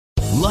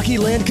Lucky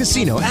Land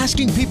Casino,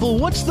 asking people,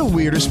 what's the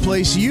weirdest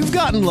place you've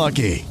gotten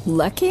lucky?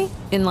 Lucky?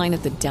 In line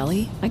at the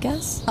deli, I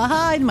guess?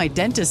 Aha, in my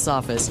dentist's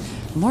office.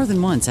 More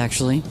than once,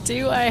 actually.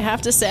 Do I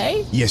have to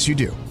say? Yes, you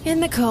do. In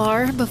the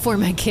car before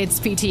my kids'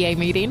 PTA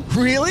meeting.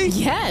 Really?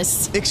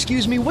 Yes.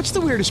 Excuse me, what's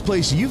the weirdest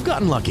place you've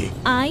gotten lucky?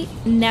 I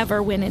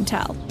never win and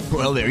tell.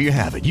 Well, there you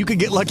have it. You can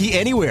get lucky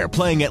anywhere,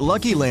 playing at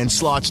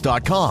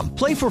LuckyLandSlots.com.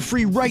 Play for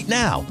free right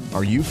now.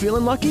 Are you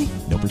feeling lucky?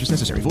 No purchase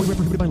necessary. Void where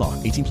prohibited by law.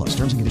 18 plus.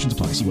 Terms and conditions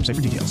apply. See website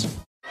for details.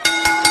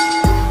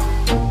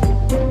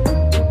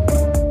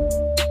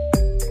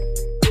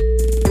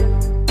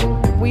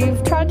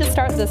 We've tried to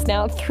start this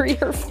now 3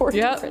 or 4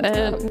 different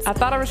times. I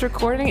thought I was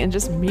recording and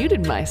just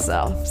muted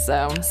myself.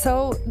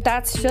 So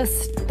that's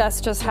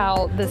just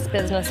how this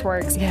business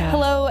works. Yeah.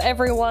 Hello,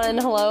 everyone.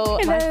 Hello,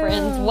 my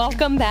friends.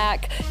 Welcome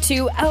back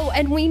to. Oh,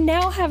 and we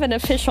now have an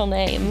official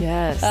name.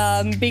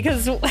 Yes.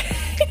 Because.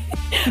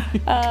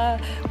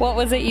 What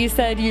was it you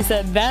said? You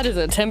said that is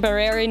a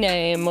temporary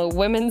name, a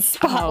Women's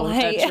Spotlight.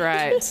 Oh, that's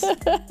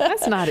right.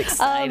 That's not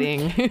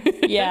exciting.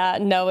 Yeah,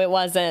 no, it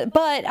wasn't.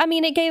 But I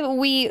mean,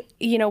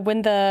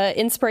 when the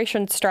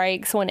inspiration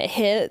strikes, when it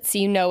hits,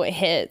 it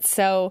hits.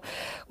 So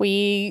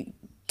we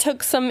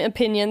took some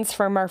opinions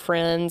from our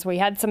friends. We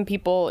had some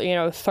people,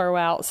 throw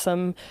out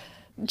some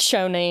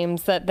show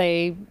names that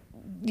they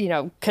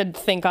could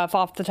think of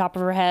off the top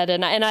of her head.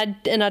 And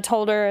I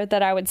told her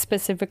that I would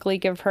specifically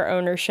give her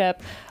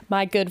ownership.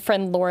 My good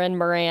friend Lauren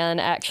Moran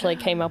actually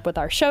came up with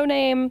our show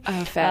name.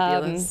 Oh,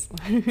 fabulous.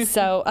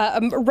 So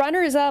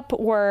runners up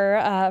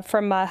were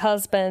from my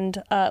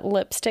husband,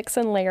 Lipsticks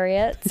and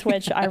Lariats,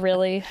 which I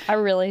really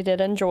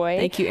did enjoy.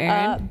 Thank you,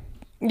 Aaron.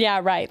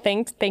 Yeah, right.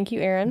 Thank you,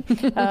 Aaron.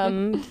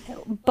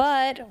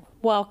 But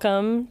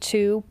welcome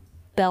to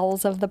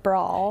Bells of the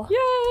Brawl.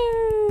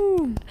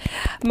 Yay!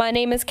 My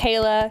name is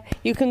Kayla.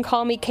 You can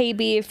call me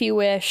KB if you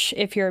wish.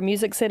 If you're a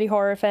Music City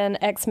Horror fan,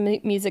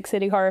 ex-Music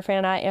City Horror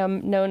fan, I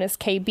am known as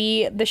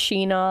KB the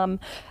Sheenom.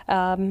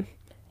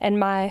 And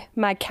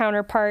my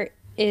counterpart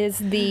is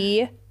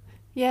the...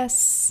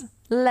 Yes,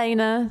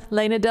 Lena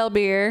Del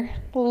Beer.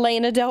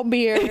 Lena Del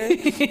Beer,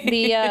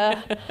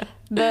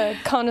 the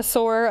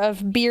connoisseur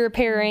of beer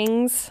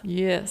pairings.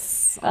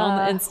 Yes, on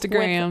the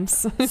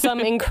Instagrams. With some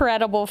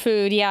incredible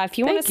food. Yeah, if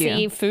you want to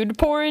see food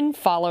porn,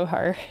 follow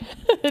her.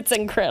 It's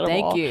incredible.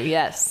 Thank you.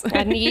 Yes.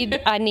 I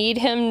need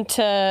him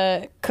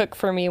to cook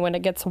for me when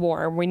it gets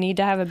warm. We need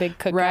to have a big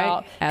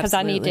cookout because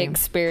I need to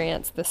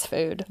experience this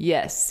food.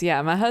 Yes.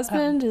 Yeah. My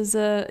husband is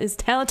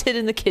talented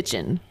in the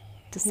kitchen,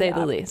 to say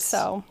the least.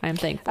 So I'm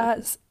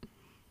thankful.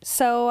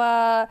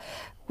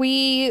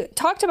 We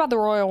talked about the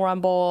Royal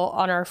Rumble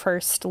on our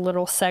first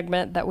little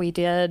segment that we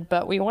did,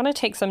 but we want to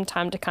take some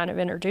time to kind of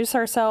introduce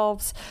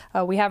ourselves.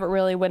 We haven't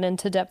really went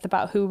into depth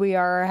about who we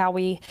are, how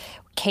we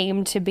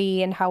came to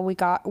be, and how we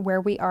got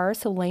where we are.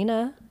 So,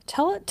 Lena,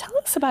 tell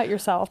us about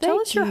yourself. Tell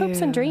us your hopes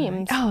and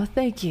dreams. Oh,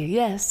 thank you.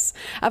 Yes.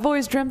 I've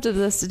always dreamt of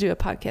this, to do a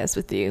podcast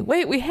with you.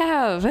 Wait, we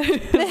have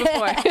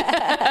before.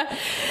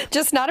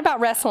 Just not about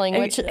wrestling,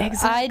 which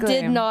I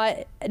did not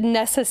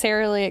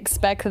necessarily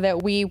expect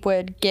that we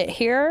would get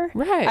here.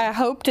 Right. I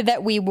hoped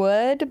that we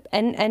would,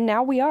 and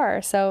now we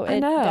are. So it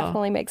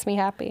definitely makes me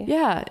happy.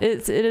 Yeah,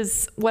 it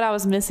is what I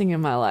was missing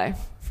in my life.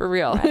 For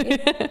real.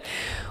 Right.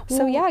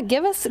 So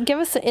give us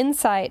an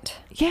insight.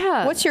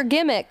 Yeah. What's your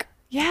gimmick?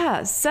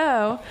 Yeah.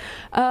 So,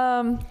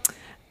 I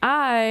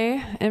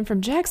am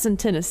from Jackson,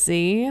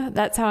 Tennessee.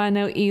 That's how I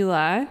know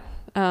Eli.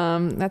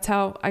 That's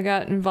how I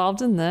got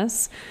involved in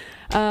this.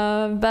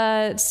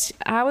 But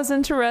I was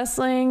into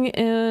wrestling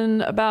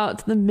in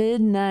about the mid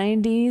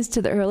 90s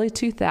to the early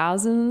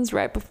 2000s,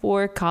 right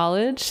before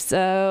college.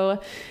 So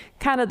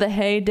kind of the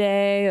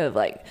heyday of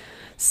like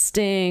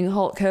Sting,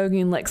 Hulk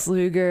Hogan, Lex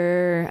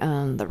Luger,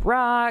 The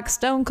Rock,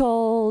 Stone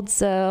Cold.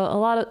 So a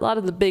lot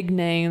of the big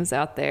names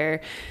out there.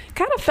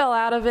 Kind of fell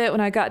out of it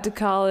when I got to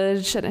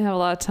college. I didn't have a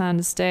lot of time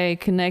to stay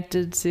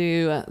connected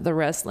to the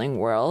wrestling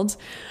world.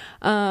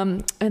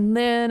 And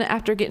then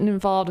after getting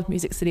involved with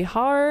Music City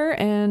Horror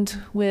and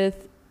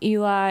with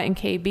Eli and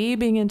KB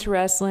being into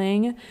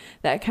wrestling,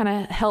 that kind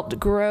of helped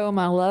grow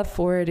my love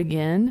for it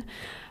again.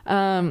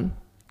 And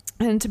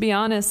to be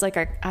honest, like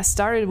I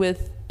started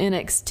with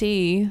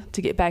NXT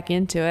to get back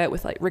into it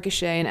with like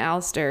Ricochet and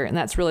Aleister, and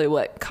that's really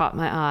what caught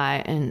my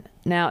eye. And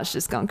now it's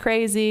just gone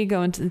crazy.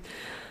 Going to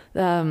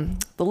the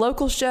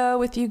local show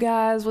with you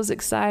guys was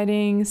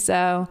exciting.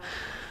 So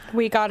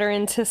we got her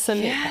into some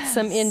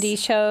indie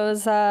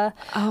shows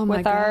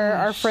with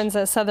our friends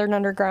at Southern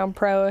Underground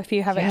Pro. If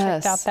you haven't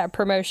checked out that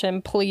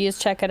promotion, please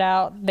check it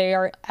out. They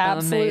are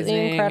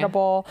absolutely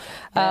incredible.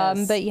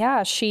 But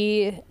yeah,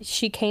 she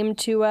came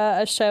to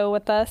a show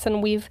with us,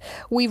 and we've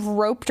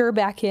roped her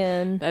back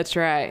in. That's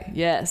right.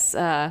 Yes.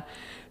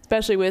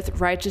 especially with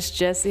Righteous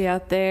Jesse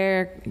out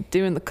there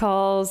doing the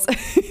calls.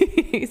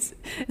 It's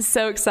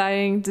so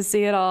exciting to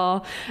see it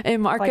all.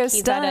 And Marco Like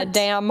he's at a Stunt.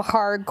 damn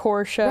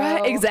hardcore show.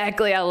 Right,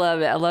 exactly. I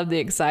love it. I love the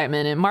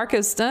excitement. And Marco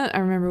Stunt,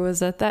 I remember,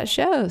 was at that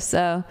show.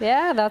 So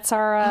Yeah, that's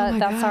our Oh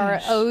my our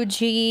gosh.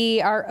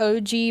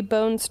 OG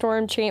Bone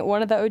Storm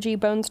one of the OG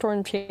Bone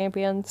Storm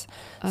champions.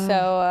 So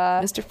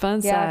Mr.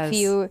 Fun yeah,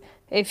 Size.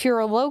 if you're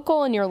a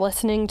local and you're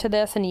listening to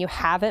this and you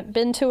haven't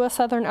been to a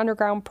Southern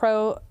Underground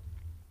Pro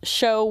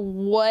show,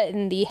 what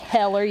in the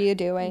hell are you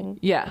doing?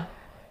 Yeah.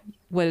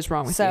 What is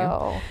wrong with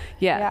So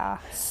you? Yeah.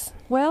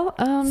 Well,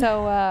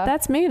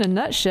 that's me in a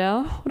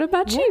nutshell. What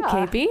about you, Yeah.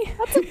 KP?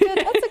 That's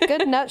a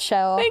good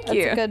nutshell. Thank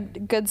you. That's a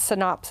good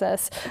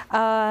synopsis.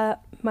 My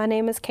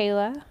name is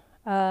Kayla.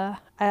 I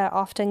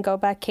often go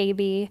by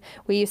KB.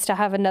 We used to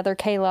have another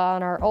Kayla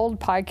on our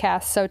old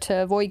podcast, so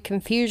to avoid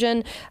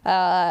confusion,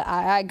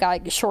 I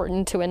got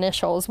shortened to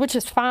initials, which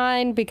is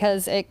fine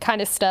because it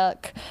kind of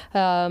stuck.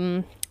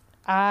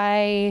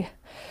 I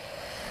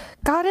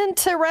got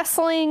into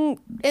wrestling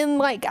in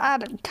like, I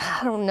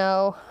don't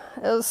know.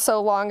 It was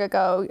so long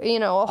ago,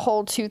 a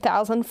whole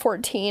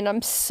 2014.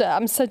 I'm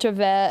such a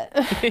vet.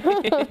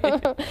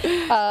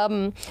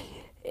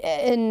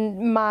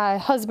 And my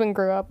husband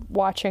grew up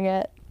watching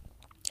it,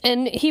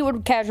 and he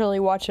would casually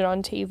watch it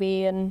on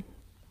TV, and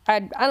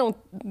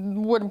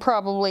would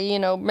probably,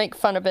 make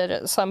fun of it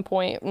at some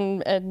point,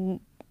 and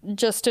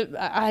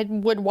I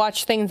would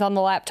watch things on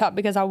the laptop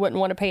because I wouldn't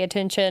want to pay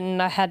attention, and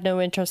I had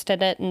no interest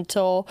in it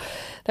until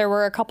there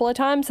were a couple of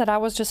times that I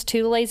was just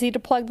too lazy to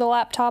plug the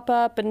laptop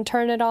up and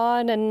turn it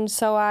on, and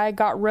so I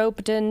got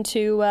roped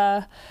into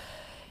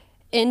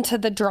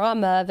the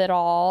drama of it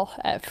all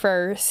at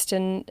first,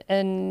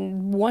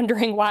 and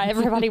wondering why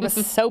everybody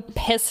was so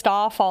pissed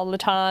off all the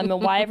time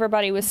and why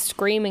everybody was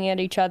screaming at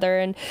each other.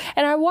 And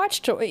I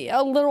watched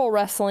a little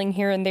wrestling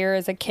here and there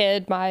as a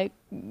kid,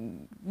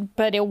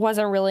 but it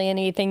wasn't really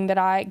anything that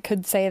I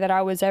could say that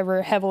I was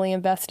ever heavily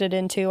invested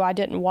into. I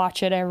didn't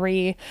watch it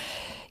every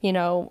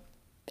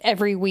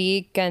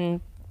week,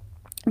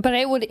 but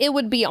it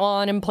would be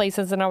on in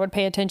places and I would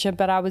pay attention,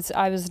 but I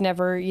was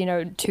never,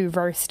 too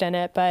versed in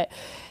it. But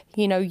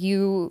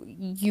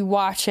you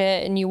watch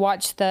it and you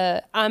watch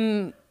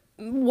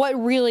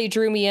what really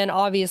drew me in,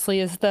 obviously,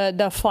 is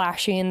the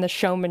flashy and the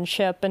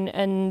showmanship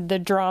and the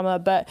drama,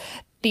 but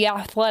the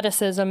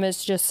athleticism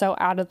is just so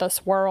out of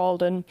this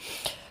world, and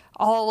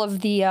all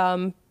of the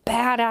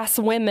badass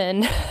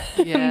women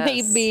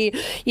made me,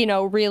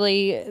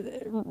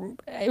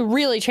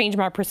 really change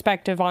my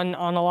perspective on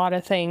a lot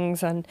of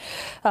things, and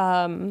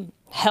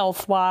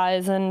health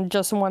wise, and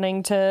just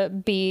wanting to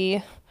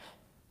be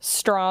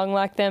strong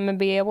like them and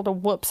be able to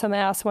whoop some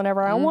ass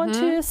whenever I want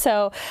to.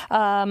 So,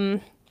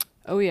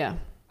 oh yeah,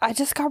 I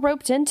just got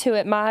roped into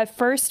it. My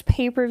first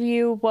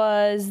pay-per-view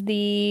was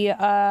the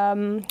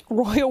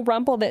Royal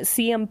Rumble that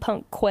CM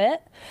Punk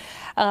quit.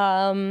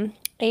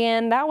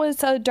 And that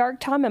was a dark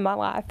time in my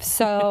life.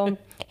 So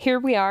here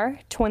we are,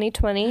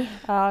 2020.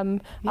 Yes.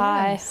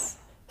 I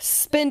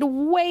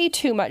spend way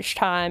too much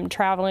time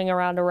traveling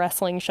around to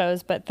wrestling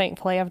shows, but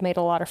thankfully I've made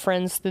a lot of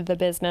friends through the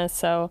business.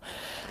 So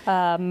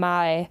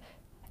my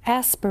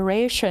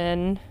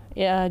aspiration,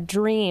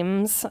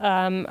 dreams,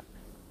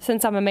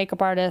 since I'm a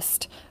makeup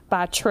artist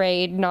by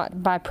trade,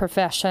 not by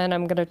profession,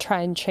 I'm going to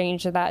try and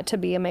change that to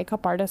be a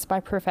makeup artist by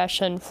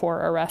profession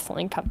for a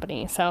wrestling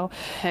company. So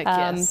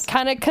kind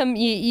of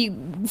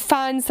you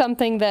find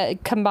something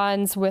that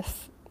combines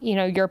with,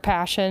 your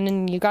passion,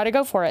 and you got to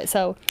go for it.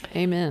 So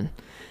amen.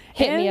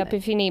 Hit me up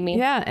if you need me.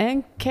 Yeah,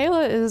 and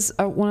Kayla is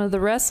one of the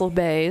Wrestle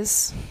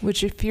Bays,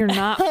 which if you're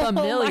not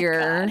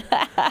familiar,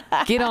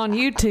 get on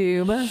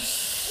YouTube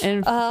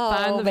and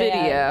find the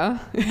video.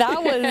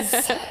 That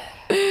was...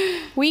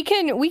 We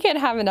can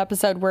have an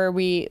episode where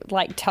we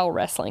tell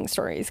wrestling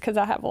stories, because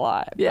I have a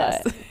lot.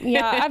 Yes. But,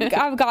 yeah,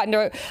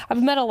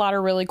 I've met a lot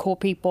of really cool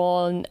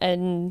people,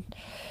 and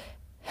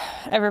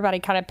everybody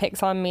kind of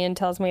picks on me and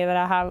tells me that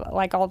I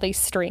have all these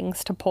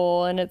strings to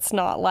pull, and it's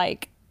not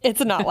like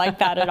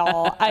that at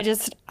all. I'm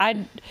just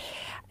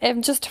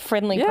a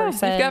friendly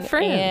person. You've got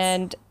friends.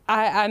 And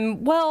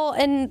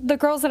and the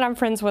girls that I'm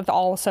friends with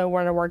also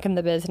want to work in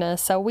the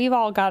business, so we've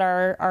all got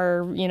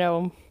our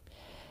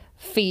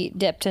feet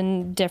dipped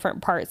in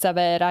different parts of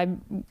it. I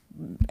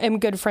am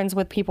good friends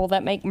with people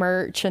that make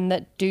merch and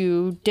that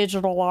do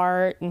digital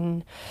art,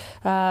 and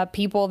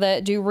people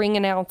that do ring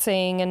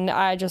announcing, and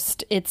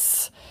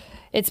it's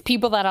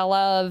people that I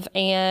love,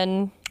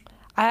 and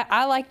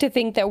I like to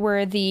think that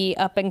we're the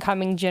up and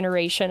coming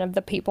generation of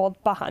the people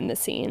behind the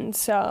scenes.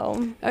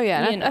 So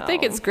I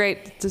think it's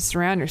great to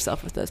surround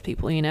yourself with those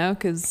people,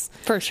 because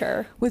for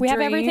sure we have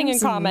everything in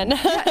common.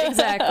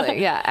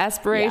 Exactly. Yeah,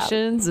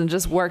 aspirations and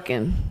just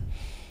working.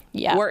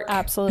 Yeah, work.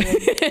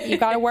 Absolutely. You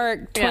got to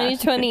work.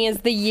 2020 is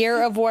the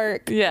year of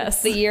work. Yes.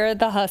 It's the year of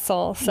the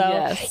hustle. So,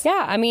 yes.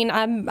 Yeah,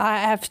 I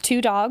have 2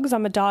 dogs.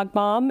 I'm a dog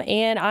mom.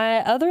 And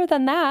other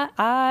than that,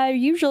 I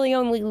usually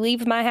only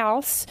leave my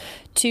house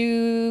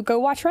to go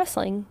watch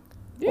wrestling.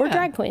 or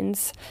drag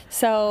queens.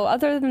 So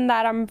other than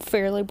that, I'm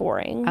fairly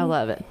boring. I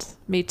love it.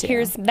 Me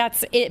too.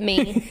 That's it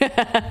me.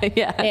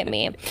 Yeah. It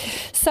me.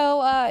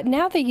 So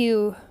now that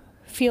you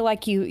feel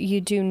like you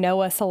do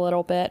know us a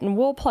little bit, and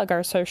we'll plug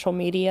our social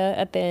media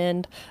at the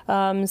end,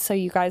 so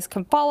you guys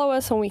can follow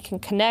us and we can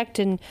connect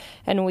and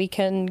we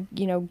can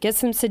get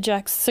some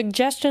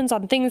suggestions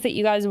on things that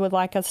you guys would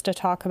like us to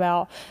talk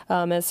about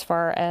as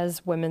far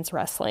as women's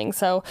wrestling.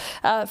 So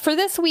for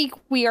this week,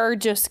 we are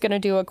just going to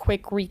do a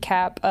quick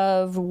recap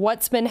of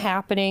what's been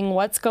happening,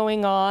 what's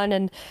going on,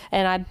 and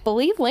I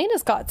believe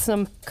Lena's got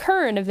some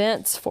current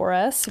events for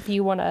us if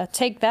you want to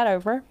take that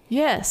over.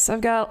 Yes,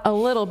 I've got a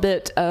little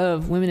bit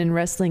of women in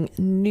wrestling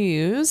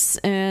news,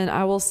 and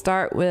I will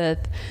start with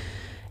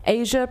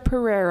Asia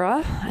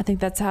Pereira. I think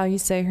that's how you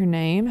say her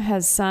name.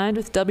 Has signed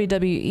with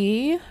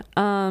WWE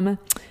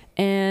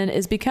and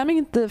is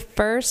becoming the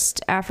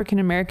first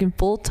African-American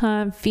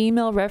full-time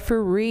female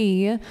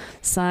referee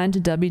signed to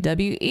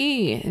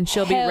WWE, and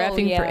she'll be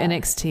reffing for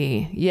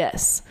NXT.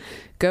 Yes.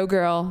 Go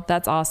girl.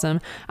 That's awesome.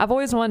 I've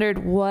always wondered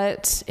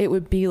what it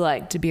would be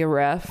like to be a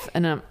ref,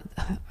 and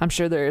I'm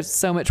sure there's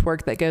so much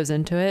work that goes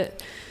into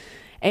it.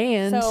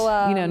 And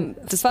so,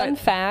 fun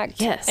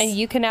fact, yes, and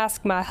you can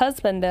ask my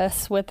husband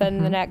this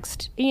within the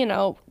next,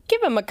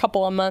 give him a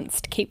couple of months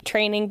to keep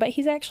training, but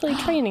he's actually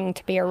training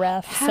to be a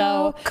ref.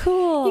 How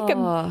cool.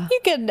 You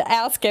could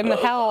ask him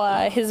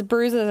how his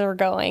bruises are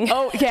going.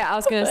 Oh yeah, I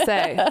was gonna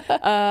say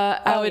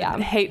I would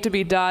hate to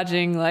be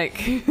dodging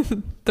like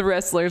the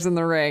wrestlers in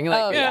the ring.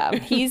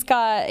 Like,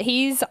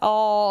 he's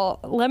all,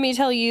 let me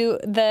tell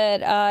you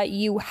that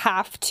you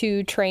have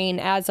to train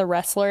as a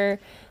wrestler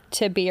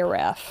to be a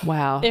ref.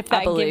 Wow. If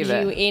that gives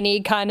you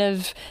any kind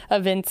of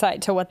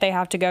insight to what they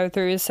have to go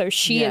through. So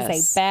she is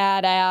a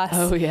badass.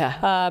 Oh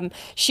yeah.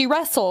 She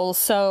wrestles,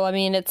 so I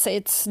mean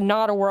it's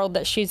not a world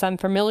that she's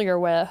unfamiliar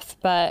with,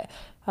 but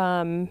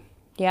I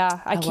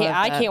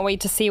can't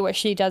wait to see what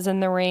she does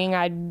in the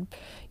ring.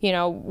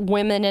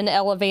 Women and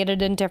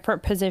elevated in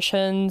different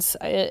positions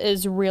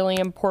is really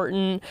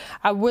important.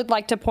 I would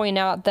like to point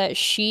out that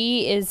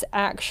she is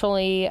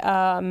actually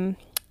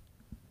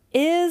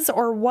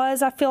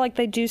I feel like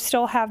they do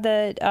still have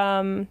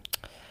the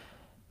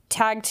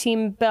tag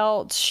team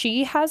belts.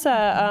 She has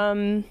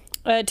a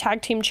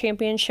tag team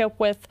championship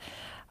with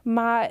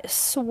my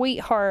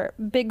sweetheart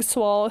Big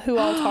Swole, who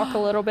I'll talk a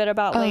little bit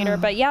about later.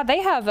 But yeah, they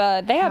have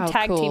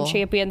tag team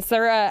champions.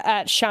 They're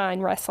at Shine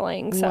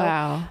Wrestling. So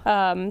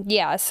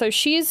wow. So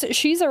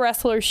she's a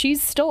wrestler.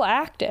 She's still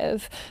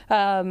active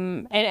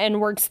and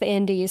works the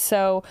indies.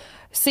 So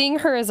seeing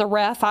her as a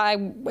ref,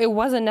 it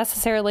wasn't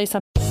necessarily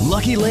something.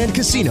 Lucky Land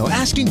Casino,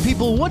 asking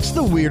people, what's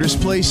the weirdest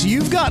place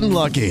you've gotten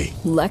lucky?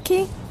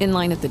 Lucky? In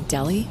line at the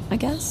deli, I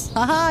guess?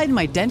 Aha, in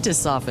my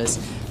dentist's office.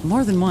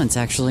 More than once,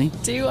 actually.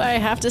 Do I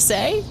have to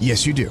say?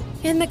 Yes, you do.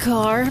 In the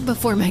car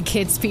before my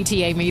kids'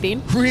 PTA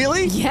meeting.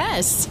 Really?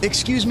 Yes.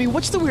 Excuse me,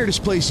 what's the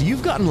weirdest place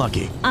you've gotten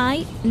lucky?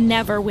 I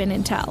never win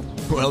and tell.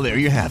 Well, there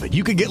you have it.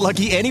 You can get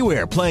lucky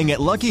anywhere, playing at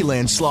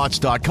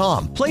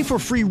LuckyLandSlots.com. Play for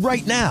free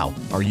right now.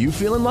 Are you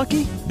feeling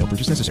lucky? No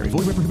purchase necessary. Void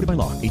where prohibited by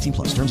law. 18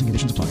 plus. Terms and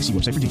conditions apply. See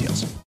website for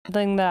details.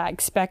 Something that I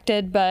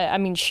expected, but I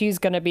mean, she's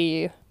gonna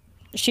be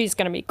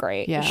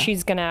great. Yeah.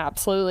 She's gonna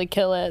absolutely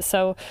kill it.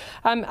 So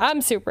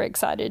I'm super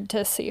excited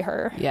to see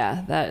her.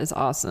 Yeah, that is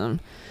awesome.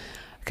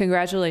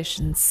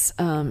 Congratulations,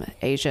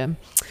 Asia.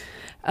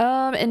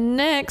 And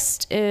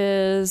next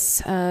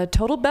is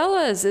Total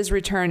Bellas is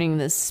returning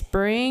this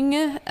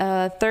spring,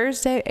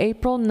 Thursday,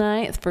 April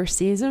 9th for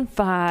season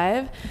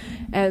 5.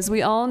 As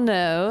we all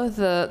know,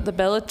 the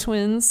Bella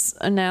twins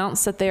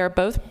announced that they are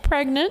both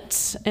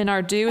pregnant and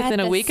are due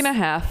within a week and a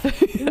half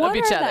of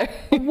each other.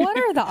 What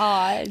are the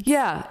odds?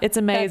 Yeah, it's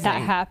amazing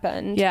that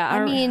happened. Yeah,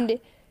 I mean,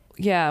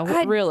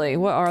 yeah, really,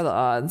 what are the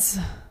odds?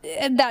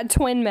 That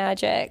twin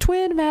magic.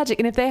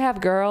 And if they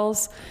have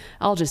girls,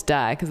 I'll just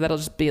die because that'll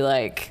just be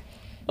like,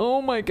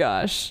 oh my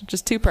gosh,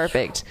 just too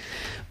perfect.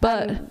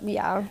 But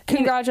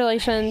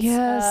congratulations.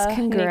 Yes,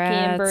 congrats.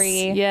 Nikki and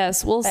Brie.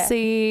 Yes, we'll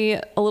see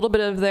a little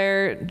bit of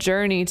their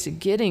journey to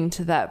getting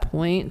to that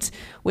point,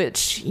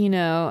 which,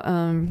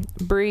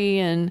 Brie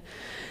and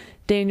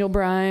Daniel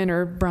Bryan,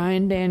 or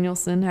Bryan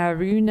Danielson,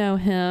 however you know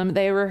him,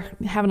 they were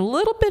having a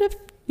little bit of,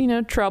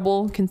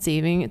 trouble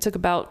conceiving. It took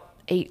about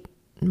 8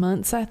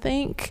 months, I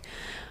think.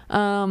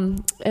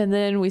 And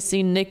then we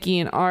see Nikki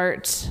and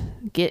Art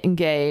get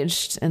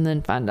engaged and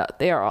then find out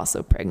they are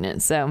also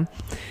pregnant. So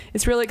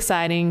it's really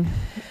exciting.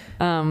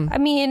 I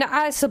mean,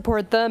 I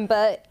support them,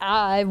 but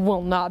I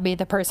will not be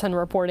the person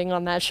reporting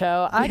on that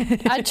show.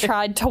 I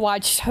tried to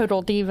watch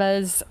Total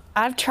Divas.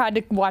 I've tried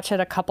to watch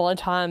it a couple of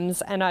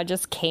times and I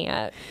just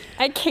can't.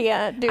 I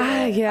can't do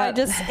it. Yeah.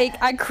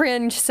 I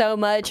cringe so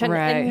much.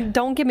 And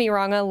don't get me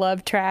wrong, I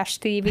love trash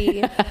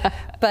TV,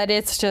 but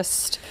it's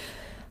just...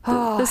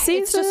 the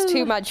season, it's just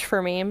too much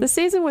for me. The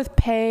season with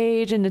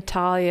Paige and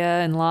Natalia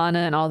and Lana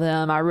and all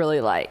them, I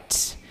really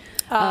liked.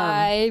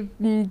 I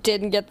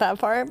didn't get that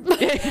far.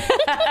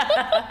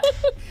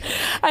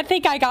 I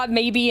think I got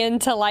maybe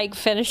into like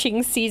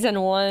finishing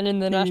season 1,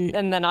 and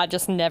then I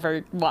just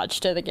never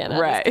watched it again.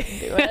 I just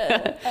couldn't do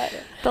it.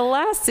 The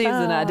last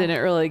season I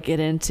didn't really get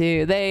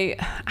into. I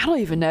don't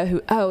even know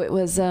who. Oh, it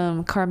was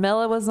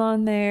Carmella was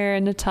on there,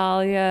 and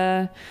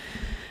Natalia.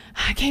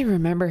 I can't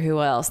remember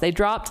who else. They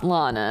dropped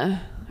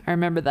Lana. I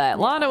remember that.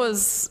 Lana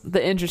was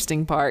the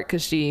interesting part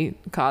because she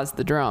caused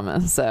the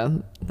drama.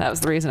 So that was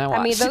the reason I watched.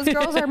 I mean, those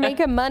girls are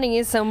making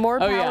money, so more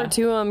power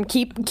to them.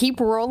 Keep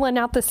rolling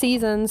out the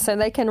seasons so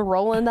they can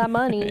roll in that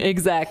money.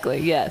 Exactly.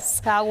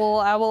 Yes. I will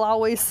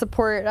always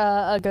support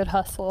a good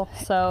hustle.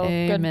 So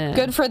Amen.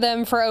 good for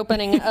them for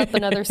opening up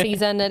another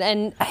season.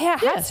 And it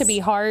has to be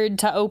hard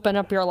to open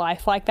up your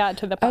life like that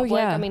to the public.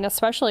 yeah. I mean,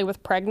 especially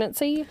with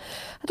pregnancy.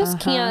 I just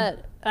can't.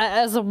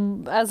 As a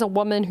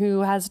woman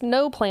who has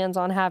no plans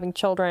on having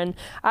children,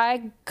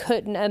 I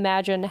couldn't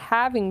imagine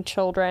having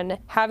children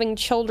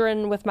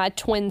with my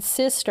twin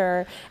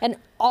sister, and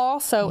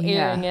also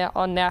airing it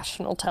on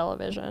national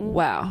television.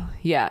 Wow.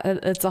 Yeah,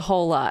 it's a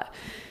whole lot.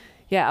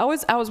 Yeah,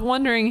 I was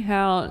wondering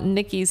how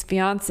Nikki's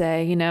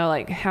fiance,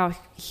 like how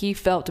he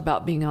felt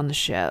about being on the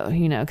show,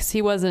 because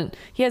he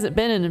hasn't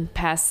been in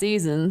past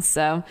seasons,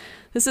 so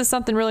this is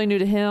something really new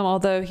to him,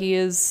 although he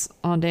is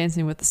on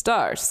Dancing with the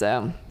Stars,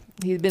 so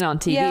he's been on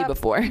TV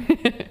before.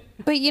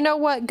 But you know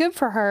what? Good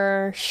for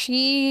her.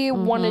 She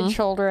wanted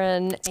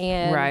children,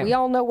 and we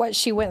all know what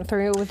she went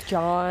through with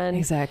John.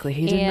 Exactly.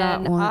 He did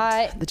not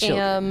want the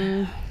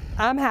children.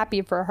 I'm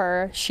happy for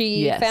her.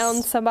 She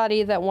found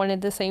somebody that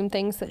wanted the same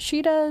things that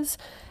she does,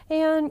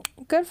 and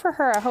good for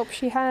her. I hope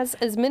she has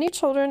as many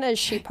children as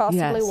she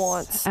possibly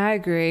wants. I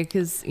agree,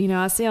 because,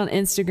 I see on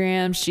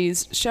Instagram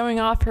she's showing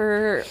off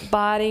her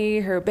body,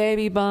 her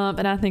baby bump,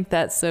 and I think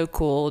that's so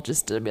cool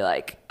just to be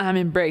like, I'm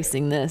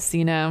embracing this,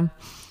 So,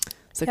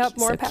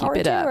 more power keep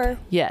it to up. her.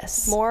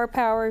 Yes. More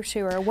power to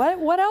her.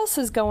 What else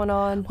is going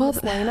on,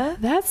 Miss Lena?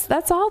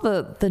 That's all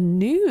the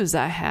news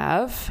I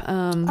have.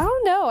 I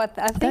don't know. I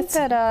think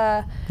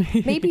that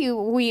maybe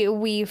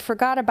we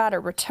forgot about a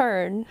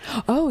return.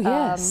 Oh,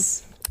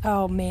 yes.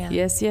 Oh man.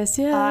 Yes.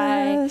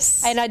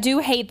 And I do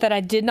hate that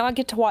I did not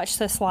get to watch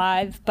this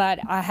live, but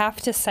I have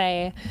to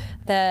say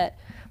that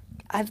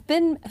I've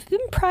been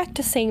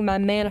practicing my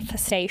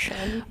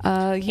manifestation.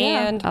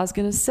 And I was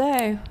gonna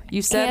say,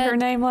 you said her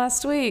name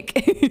last week.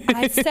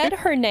 I said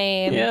her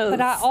name,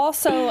 but I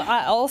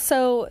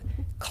also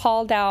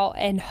called out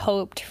and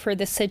hoped for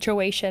the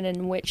situation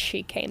in which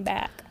she came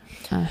back.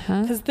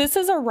 Because this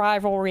is a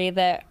rivalry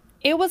that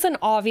it was an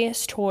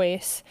obvious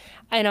choice,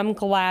 and I'm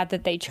glad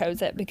that they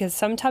chose it, because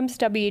sometimes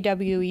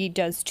WWE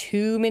does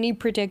too many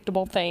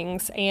predictable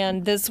things,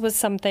 and this was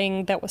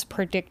something that was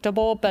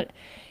predictable, but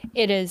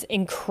it is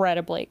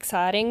incredibly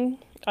exciting.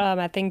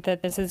 I think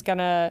that this is going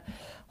to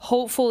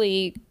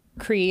hopefully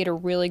create a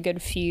really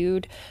good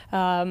feud.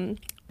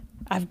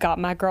 I've got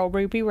my girl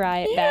Ruby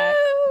Riott back.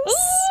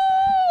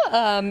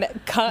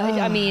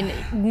 I mean,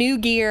 new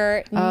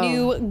gear,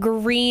 new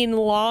green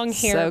long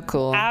hair. So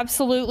cool.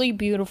 Absolutely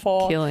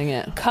beautiful. Killing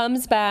it.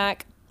 Comes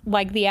back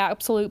like the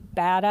absolute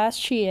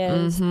badass she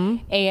is,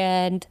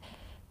 and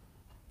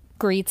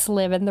greets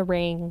Liv in the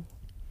ring.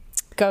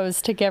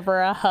 Goes to give her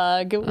a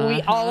hug.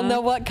 We all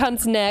know what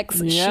comes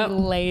next. Yep. She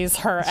lays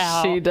her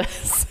out. She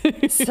does.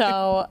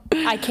 So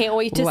I can't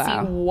wait to see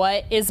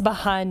what is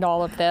behind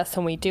all of this.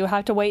 And we do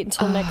have to wait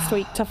until next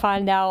week to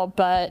find out.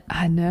 But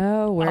I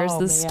know. Where's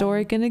the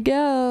story going to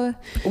go?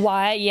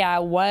 Why? Yeah.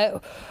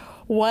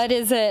 What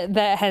is it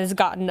that has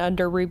gotten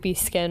under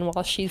Ruby's skin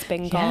while she's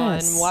been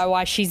gone?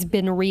 Why she's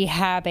been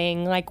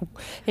rehabbing? Like,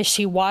 is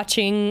she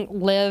watching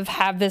Liv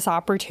have this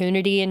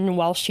opportunity, and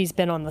while she's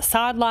been on the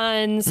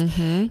sidelines,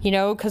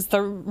 because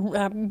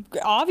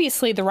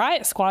obviously the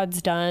Riott Squad's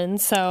done.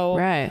 So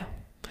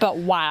but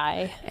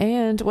why?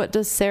 And what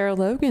does Sarah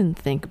Logan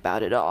think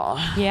about it all?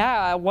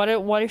 Yeah, what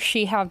does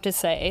she have to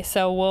say?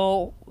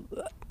 So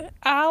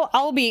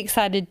I'll be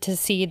excited to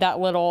see that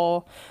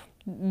little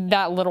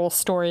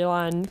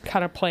storyline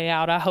kind of play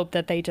out. I hope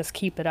that they just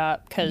keep it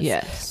up,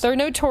 because they're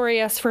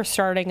notorious for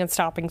starting and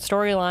stopping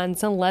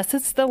storylines, unless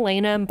it's the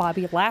Lena and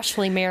Bobby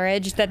Lashley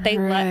marriage that they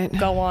let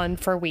go on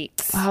for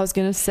weeks. I was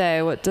gonna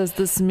say, what does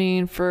this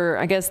mean for,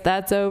 I guess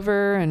that's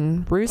over,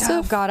 and Rusev?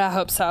 Oh God, I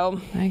hope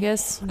so. I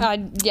guess. I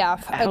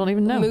don't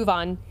even know. Move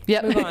on.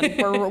 Yep. Move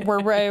on.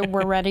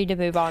 We're ready to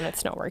move on.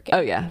 It's not working.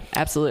 Oh yeah,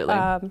 absolutely.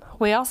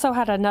 We also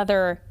had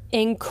another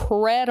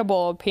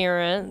incredible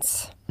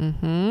appearance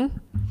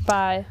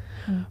by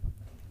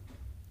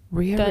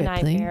Rhea the Ripley.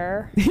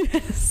 Nightmare.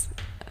 Yes.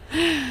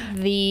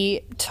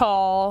 The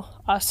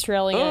tall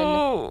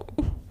Australian,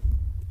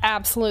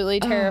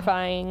 absolutely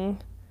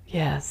terrifying.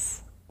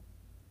 Yes.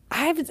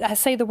 I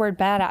say the word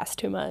badass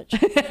too much.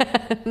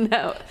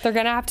 No. They're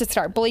going to have to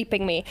start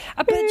bleeping me.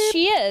 But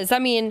she is. I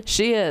mean,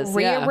 she is.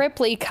 Rhea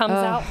Ripley comes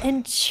out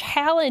and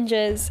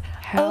challenges,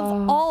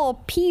 of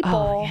all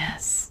people,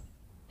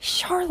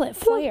 Charlotte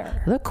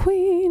Flair. The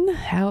queen.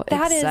 How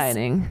that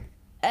exciting.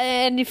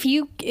 And if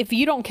you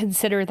don't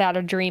consider that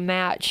a dream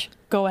match,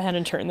 go ahead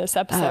and turn this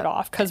episode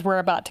off because we're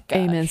about to go.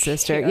 Amen,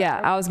 sister. Here. Yeah,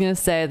 I was going to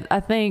say,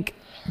 I think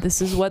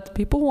this is what the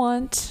people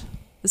want.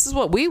 This is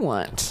what we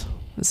want.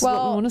 This is what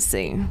we want to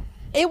see.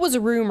 It was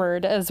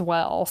rumored as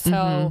well.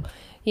 So,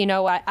 you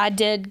know, I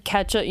did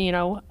catch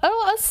a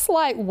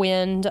slight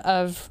wind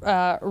of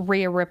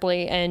Rhea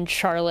Ripley and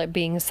Charlotte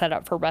being set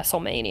up for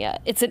WrestleMania.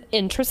 It's an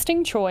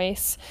interesting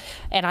choice,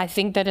 and I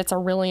think that it's a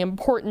really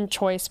important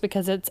choice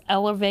because it's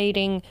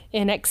elevating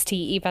NXT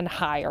even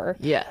higher.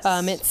 Yes.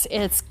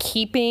 It's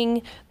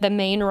keeping the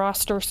main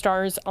roster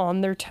stars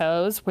on their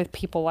toes with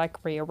people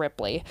like Rhea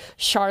Ripley.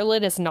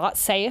 Charlotte is not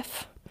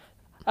safe.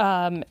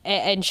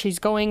 And she's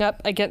going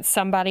up against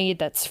somebody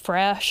that's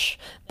fresh,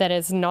 that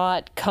is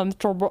not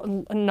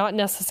comfortable, not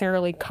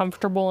necessarily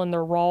comfortable in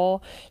their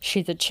role.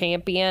 She's a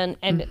champion.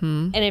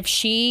 And if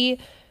she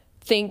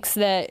thinks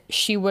that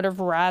she would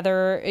have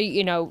rather,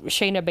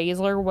 Shayna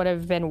Baszler would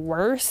have been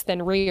worse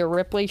than Rhea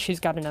Ripley, she's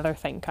got another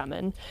thing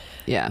coming.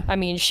 Yeah. I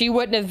mean, she's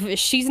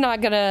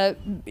not gonna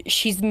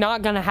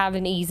have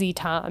an easy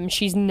time.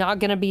 She's not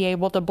gonna be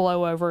able to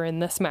blow over in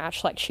this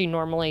match like she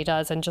normally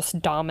does and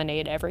just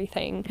dominate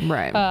everything.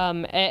 Right.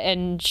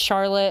 And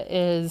Charlotte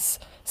is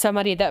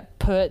somebody that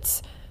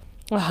puts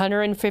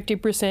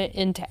 150%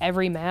 into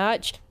every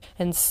match,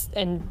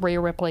 and Rhea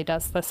Ripley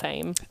does the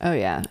same. Oh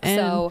yeah. And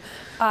so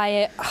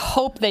I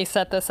hope they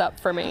set this up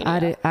for me. I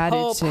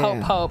do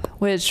too. Hope.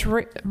 Which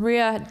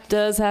Rhea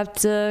does have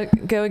to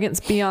go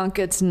against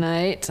Bianca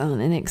tonight on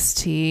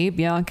NXT.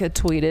 Bianca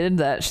tweeted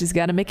that she's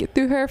got to make it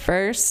through her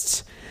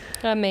first.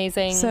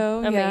 Amazing.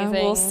 So yeah,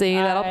 we'll see.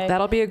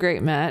 That'll be a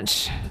great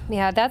match.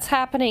 Yeah, that's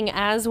happening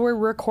as we're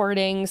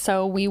recording,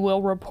 so we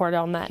will report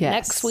on that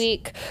next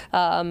week.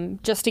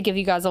 Just to give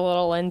you guys a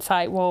little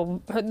insight,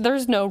 well,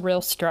 there's no real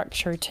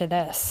structure to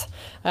this.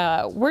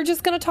 We're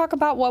just going to talk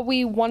about what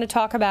we want to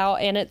talk about,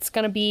 and it's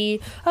going to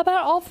be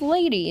about all the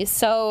ladies.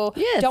 So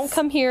don't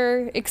come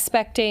here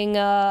expecting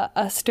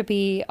us to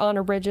be on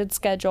a rigid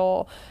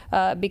schedule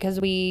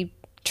because we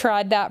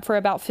tried that for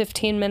about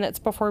 15 minutes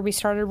before we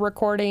started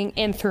recording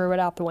and threw it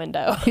out the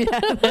window.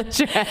 Yeah, that's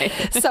right.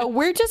 So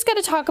we're just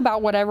going to talk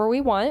about whatever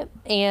we want.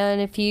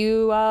 And if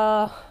you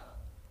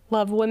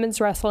love women's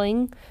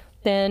wrestling,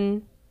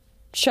 then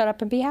shut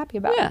up and be happy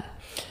about it.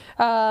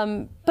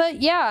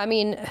 But yeah, I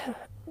mean,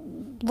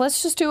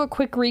 let's just do a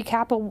quick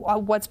recap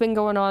of what's been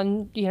going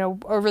on,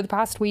 over the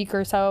past week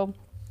or so.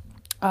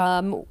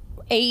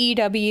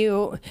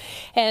 AEW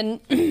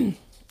and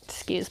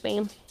excuse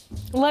me.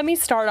 Let me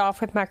start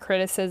off with my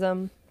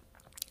criticism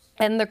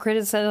and the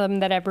criticism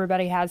that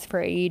everybody has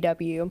for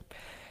AEW.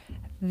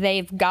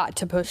 They've got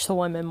to push the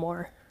women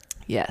more.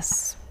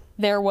 Yes.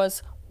 There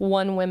was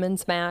one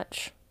women's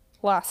match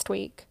last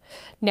week.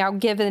 Now,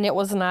 given it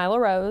was Nyla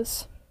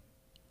Rose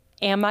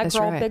and my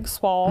girl Big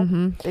Swole.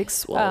 Big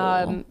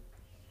Swole.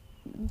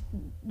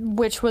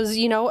 Which was,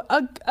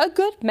 a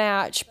good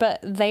match, but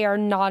they are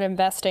not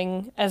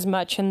investing as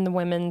much in the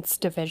women's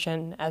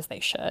division as they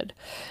should.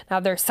 Now,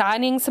 they're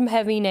signing some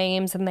heavy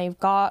names, and they've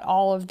got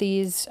all of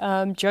these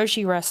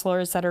Joshi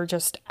wrestlers that are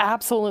just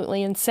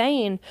absolutely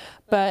insane,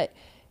 but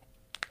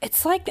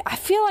it's like, I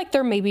feel like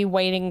they're maybe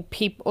waiting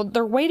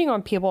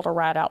on people to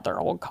rat out their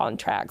old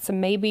contracts,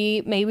 and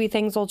maybe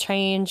things will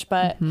change,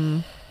 but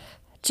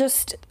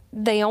just,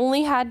 they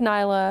only had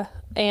Nyla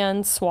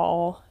and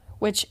Swole,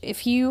 which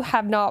if you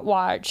have not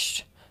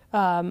watched,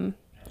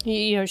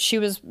 she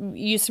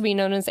used to be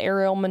known as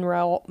Ariel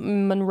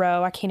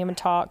Monroe. I can't even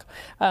talk.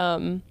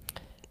 And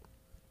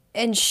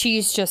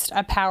she's just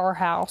a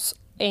powerhouse.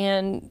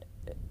 And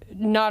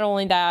not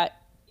only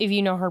that, if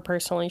you know her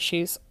personally,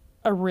 she's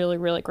a really,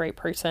 really great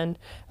person.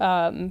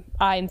 I'm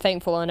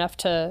thankful enough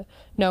to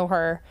know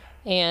her,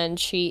 and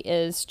she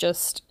is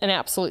just an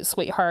absolute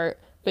sweetheart,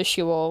 but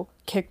she will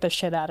kick the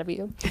shit out of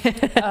you.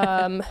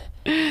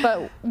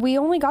 But we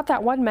only got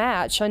that one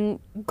match, and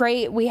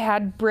great, we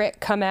had Britt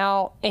come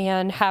out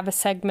and have a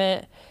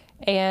segment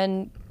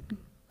and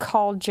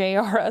call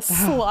JR a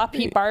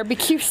sloppy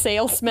barbecue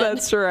salesman.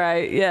 That's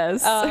right,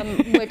 yes.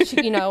 Which,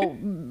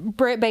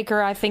 Britt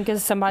Baker, I think,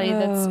 is somebody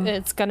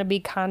it's going to be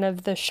kind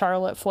of the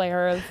Charlotte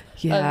Flair of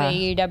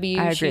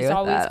AEW. She's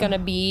always going to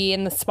be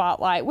in the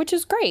spotlight, which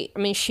is great. I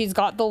mean, she's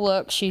got the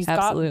look. She's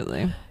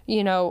absolutely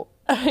got,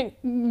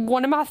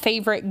 one of my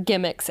favorite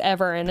gimmicks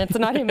ever, and it's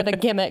not even a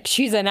gimmick.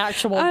 She's an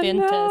actual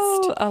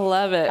dentist. I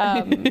love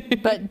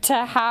it. But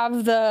to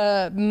have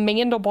the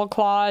mandible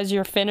claw as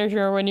your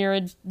finisher when you're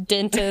a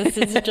dentist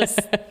is just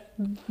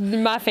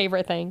my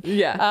favorite thing.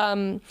 Yeah.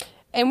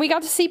 And we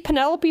got to see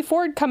Penelope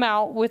Ford come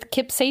out with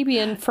Kip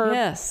Sabian for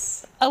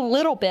a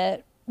little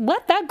bit.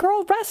 Let that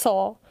girl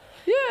wrestle.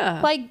 Yeah.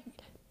 Like,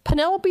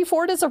 Penelope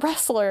Ford is a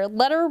wrestler.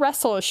 Let her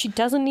wrestle. She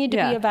doesn't need to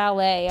be a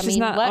valet. She's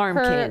not arm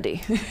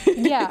candy.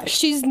 Yeah,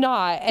 she's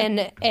not.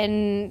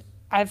 And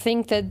I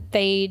think that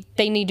they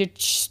need to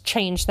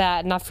change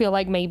that. And I feel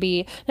like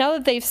maybe now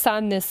that they've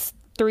signed this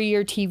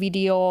 3-year TV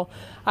deal,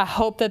 I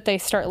hope that they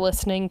start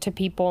listening to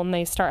people and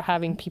they start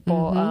having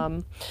people.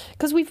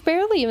 Because we've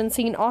barely even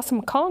seen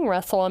Awesome Kong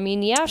wrestle. I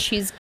mean, yeah,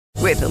 she's...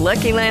 With the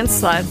Lucky Land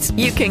Slots,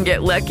 you can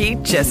get lucky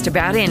just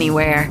about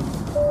anywhere.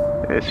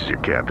 This is your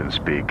captain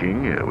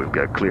speaking. We've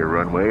got clear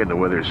runway and the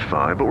weather's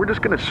fine, but we're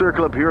just going to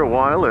circle up here a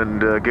while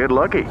and get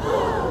lucky.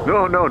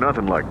 No,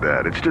 nothing like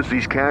that. It's just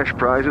these cash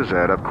prizes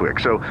add up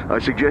quick. So I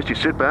suggest you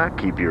sit back,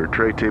 keep your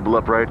tray table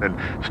upright, and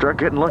start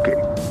getting lucky.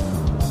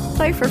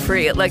 Play for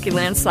free at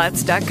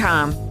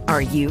LuckyLandSlots.com.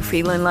 Are you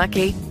feeling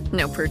lucky?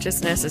 No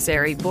purchase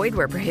necessary. Void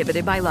where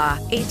prohibited by law.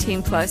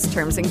 18 plus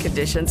terms and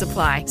conditions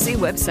apply. See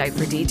website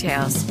for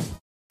details.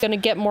 Going to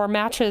get more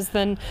matches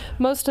than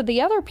most of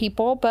the other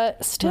people,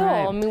 but still,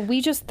 Right. I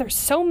mean, there's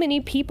so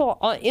many people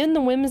in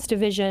the women's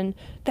division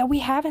that we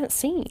haven't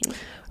seen. And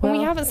we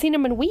Well, haven't seen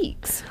them in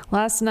weeks.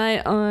 Last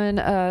night on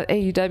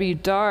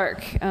AEW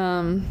Dark,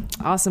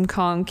 Awesome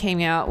Kong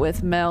came out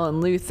with Mel and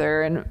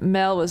Luther, and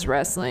Mel was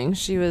wrestling.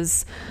 She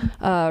was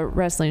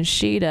wrestling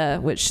Sheeta,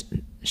 which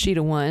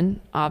Sheeta won,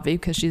 obviously,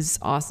 because she's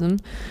awesome.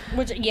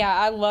 Which, yeah,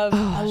 I love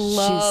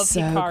she's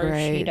so Hikaru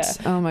great.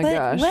 Shida. Oh my but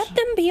gosh. let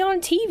them be on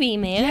TV,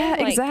 man.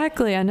 Yeah, Like,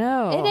 exactly. I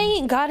know. It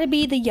ain't got to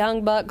be the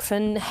Young Bucks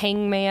and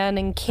Hangman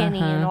and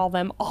Kenny and all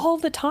them all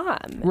the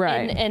time.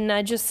 Right. And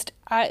I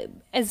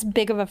as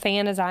big of a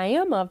fan as I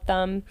am of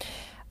them,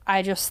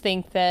 I just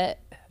think that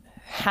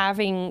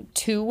having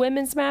 2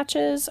 women's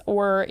matches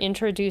or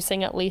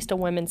introducing at least a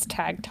women's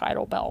tag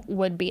title belt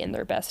would be in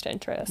their best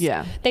interest.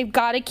 Yeah. They've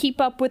got to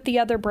keep up with the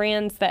other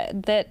brands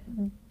that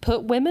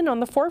put women on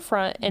the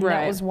forefront, and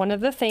Right. that was one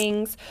of the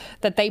things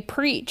that they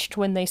preached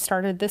when they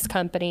started this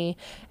company,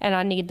 and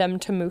I need them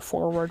to move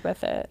forward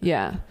with it.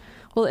 Yeah.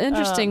 Well, the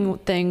interesting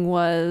thing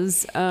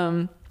was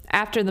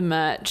after the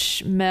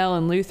match, Mel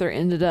and Luther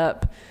ended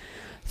up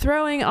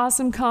throwing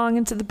Awesome Kong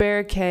into the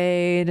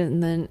barricade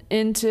and then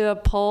into a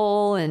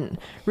pole and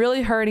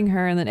really hurting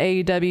her. And then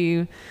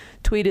AEW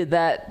tweeted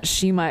that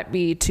she might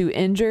be too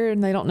injured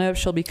and they don't know if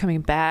she'll be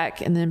coming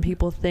back. And then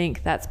people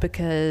think that's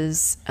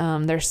because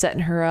they're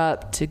setting her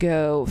up to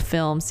go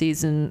film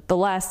the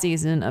last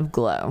season of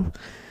Glow.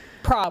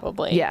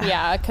 Probably. Yeah.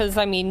 Yeah. Because,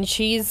 I mean,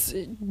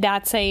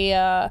 that's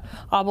a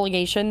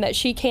obligation that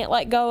she can't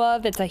let go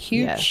of. It's a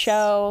huge Yes.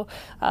 show.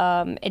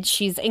 And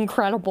she's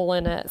incredible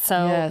in it.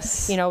 So,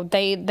 Yes.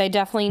 they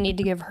definitely need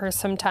to give her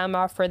some time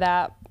off for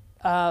that.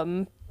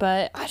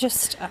 But I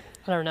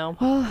don't know.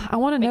 Well, I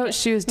want to know what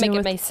she was doing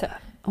with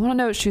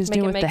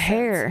the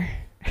hair.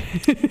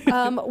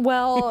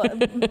 Well,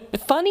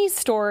 funny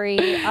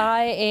story.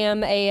 I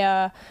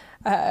am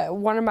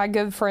one of my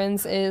good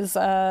friends is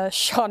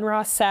Sean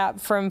Ross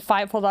Sapp from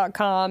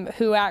Fightful.com,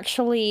 who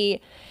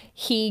actually,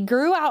 he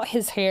grew out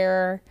his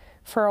hair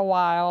for a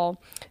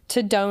while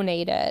to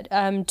donate it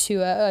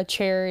to a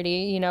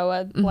charity,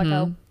 like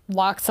a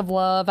Locks of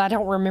Love. I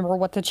don't remember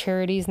what the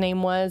charity's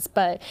name was,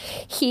 but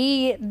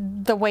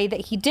the way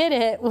that he did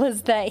it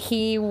was that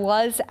he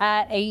was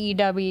at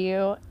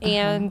AEW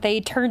and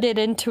they turned it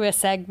into a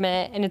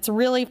segment, and it's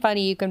really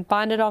funny. You can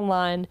find it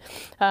online.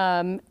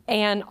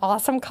 And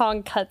Awesome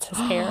Kong cuts his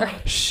hair.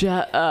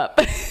 Shut up.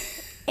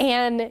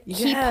 And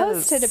he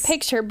posted a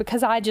picture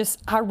because I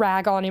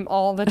rag on him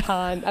all the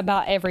time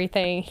about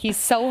everything. He's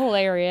so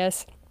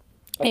hilarious,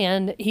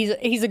 and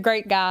he's a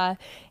great guy.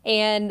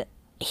 And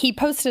he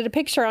posted a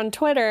picture on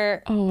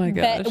Twitter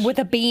with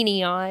a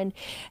beanie on,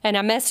 and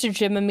I messaged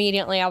him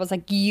immediately. I was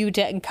like, "You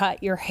didn't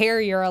cut your hair.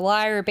 You're a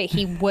liar." But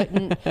he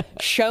wouldn't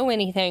show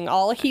anything.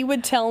 All he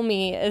would tell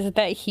me is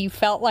that he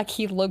felt like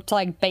he looked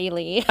like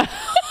Bailey.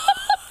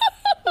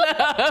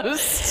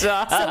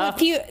 Stop.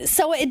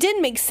 So it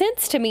didn't make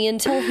sense to me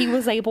until he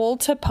was able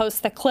to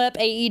post the clip.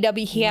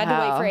 AEW, he had to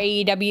wait for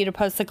AEW to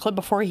post the clip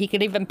before he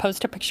could even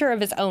post a picture of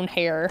his own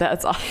hair.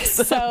 That's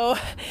awesome. So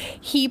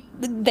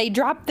they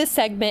dropped the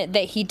segment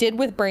that he did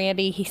with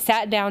Brandy. He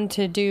sat down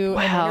to do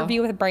an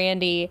interview with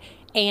Brandy,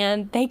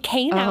 and they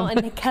came out and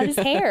they cut his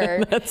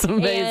hair. That's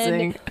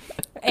amazing.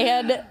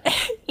 And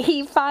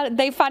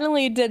they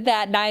finally did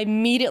that, and I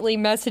immediately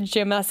messaged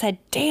him. I said,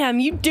 "Damn,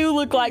 you do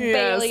look like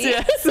Bailey."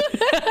 Yes.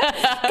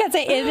 Because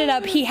it ended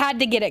up, he had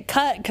to get it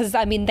cut because,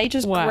 I mean, they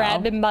just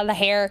grabbed him by the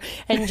hair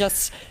and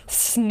just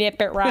snip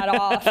it right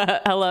off.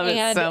 I love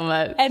it so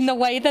much. And the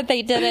way that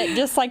they did it,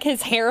 just like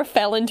his hair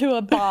fell into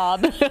a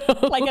bob,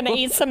 like an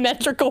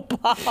asymmetrical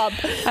bob.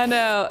 I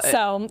know.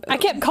 So I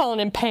kept calling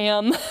him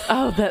Pam.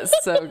 Oh, that's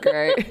so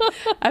great.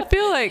 I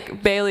feel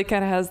like Bailey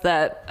kind of has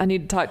that I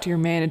need to talk to your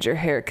manager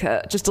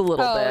haircut just a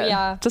little bit.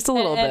 Yeah. Just a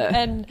little bit.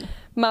 And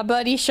my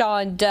buddy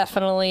Sean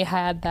definitely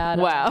had that.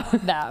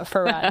 That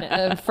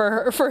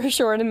for a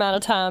short amount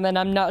of time, and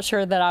I'm not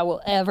sure that I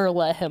will ever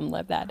let him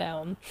live that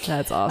down.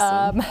 That's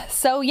awesome.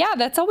 So yeah,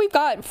 that's all we've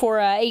got for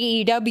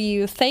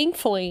AEW.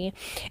 Thankfully,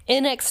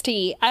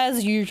 NXT,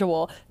 as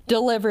usual,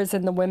 delivers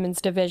in the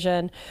women's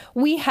division.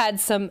 We had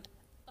some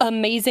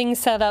amazing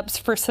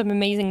setups for some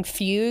amazing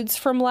feuds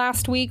from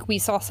last week. We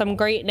saw some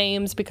great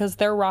names because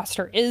their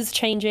roster is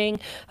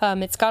changing.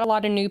 It's got a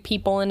lot of new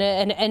people in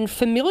it and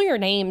familiar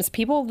names,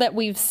 people that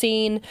we've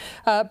seen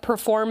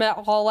perform at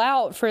All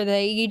Out for the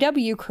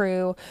AEW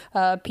crew,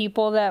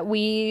 people that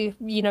we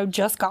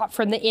just got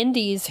from the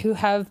indies who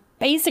have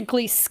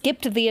basically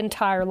skipped the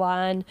entire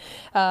line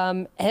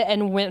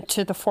and went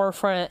to the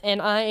forefront.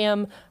 And I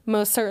am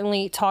most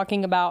certainly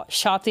talking about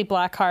Shotzi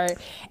Blackheart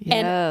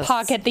and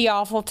Pocket the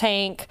Awful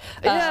Tank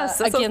that's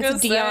against what I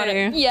was gonna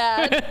Deanna. say.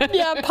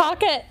 Yeah,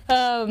 Pocket.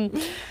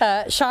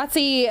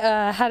 Shotzi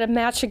had a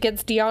match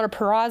against Deanna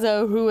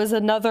Purrazzo, who is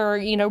another,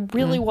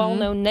 really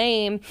well-known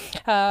name.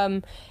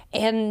 And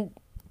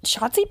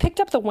Shotzi picked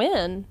up the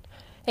win.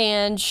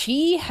 And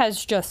she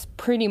has just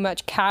pretty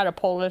much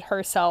catapulted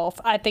herself.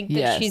 I think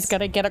that she's going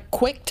to get a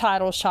quick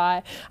title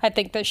shot. I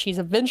think that she's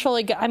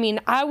eventually...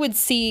 I would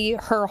see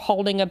her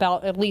holding a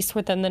belt at least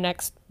within the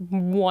next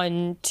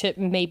 1 to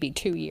maybe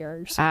 2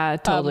 years. I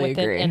totally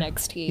within agree.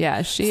 NXT.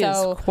 Yeah, she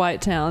is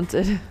quite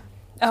talented.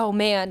 Oh,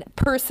 man.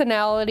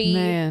 Personality.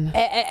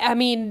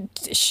 Man.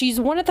 She's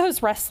one of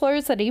those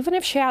wrestlers that even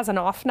if she has an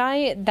off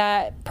night,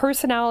 that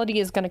personality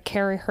is going to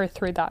carry her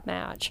through that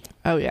match.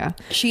 Oh, yeah.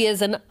 She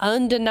is an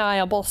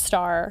undeniable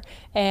star,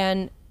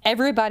 and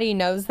everybody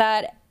knows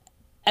that.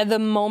 At the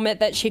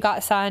moment that she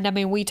got signed,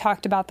 we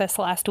talked about this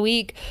last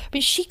week,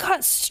 but she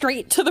got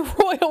straight to the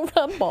Royal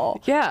Rumble.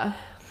 Yeah.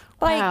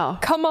 Wow.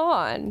 Come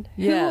on.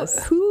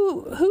 Yes.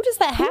 Who does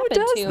that happen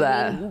to? Who does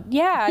that?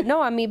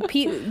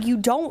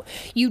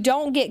 You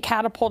don't get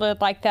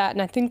catapulted like that.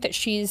 And I think that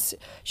she's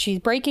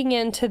breaking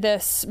into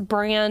this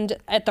brand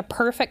at the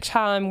perfect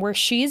time where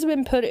she's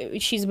going to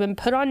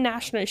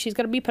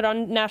be put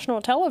on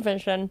national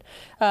television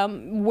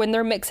when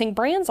they're mixing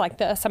brands like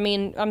this.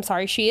 I'm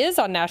sorry, she is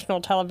on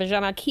national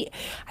television. I keep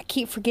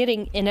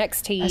forgetting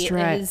NXT is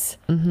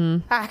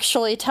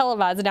actually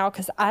televised now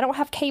because I don't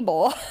have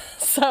cable.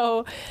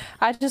 So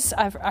I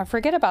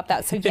forget about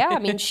that. So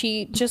yeah,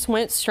 she just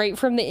went straight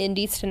from the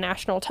indies to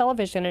national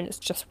television, and it's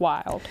just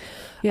wild.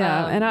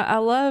 Yeah, and I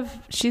love,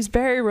 she's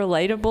very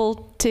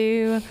relatable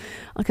too,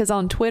 because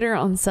on Twitter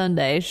on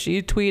Sunday,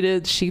 she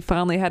tweeted she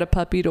finally had a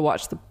puppy to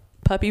watch the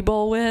Puppy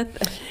Bowl with.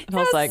 And I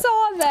was like,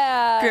 saw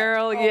that.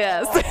 Girl,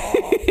 yes.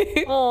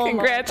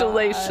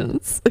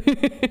 Congratulations.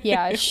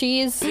 Yeah,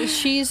 she's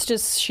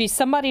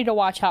somebody to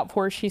watch out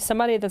for. She's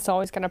somebody that's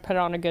always going to put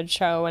on a good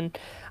show, and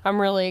I'm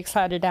really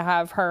excited to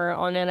have her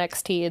on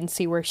NXT and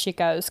see where she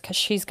goes, because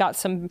she's got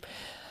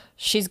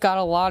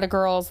a lot of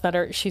girls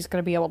that she's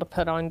going to be able to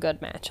put on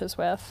good matches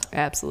with.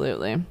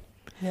 Absolutely.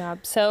 Yeah.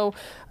 So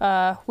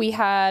we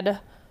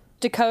had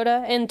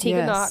Dakota and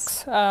Tegan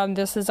Nox.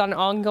 This is an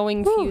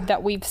ongoing feud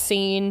that we've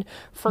seen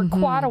for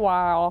quite a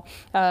while.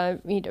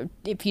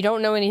 If you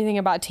don't know anything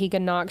about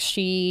Tegan Nox,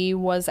 she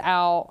was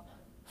out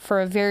for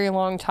a very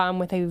long time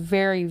with a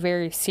very,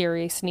 very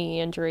serious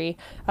knee injury.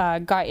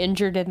 Got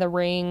injured in the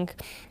ring,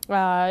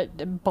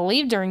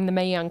 believe during the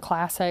Mae Young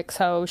Classic.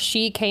 So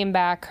she came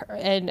back,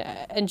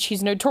 and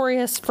she's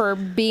notorious for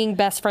being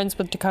best friends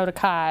with Dakota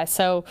Kai.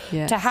 So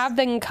to have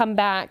them come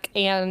back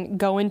and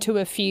go into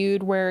a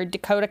feud where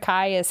Dakota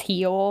Kai is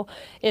heel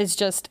is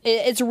just,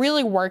 it's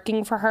really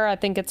working for her. I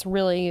think it's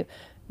really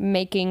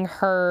making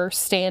her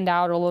stand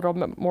out a little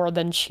bit more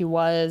than she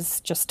was,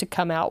 just to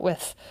come out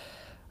with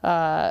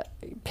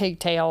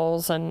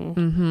pigtails,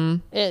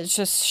 and it's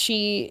just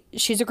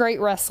she's a great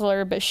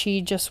wrestler, but she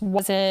just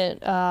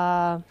wasn't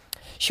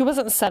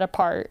set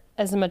apart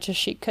as much as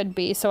she could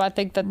be. So I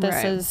think that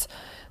this is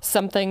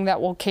something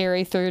that will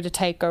carry through to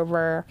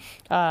TakeOver.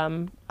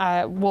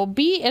 I will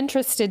be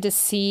interested to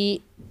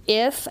see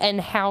if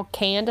and how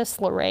Candice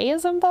LeRae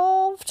is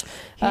involved,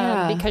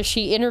 because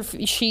she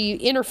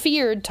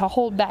interfered to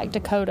hold back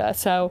Dakota.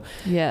 So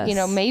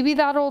maybe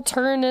that'll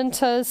turn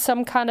into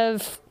some kind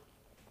of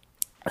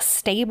a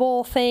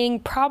stable thing.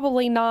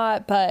 Probably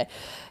not, but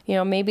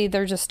maybe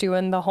they're just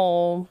doing the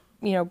whole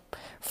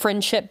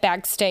friendship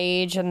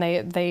backstage, and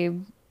they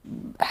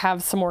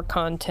have some more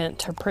content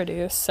to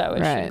produce, so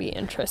it should be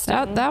interesting.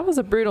 That was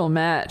a brutal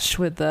match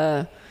with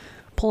the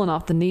pulling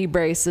off the knee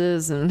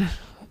braces and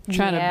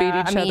trying to beat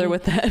each other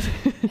with that.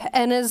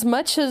 And as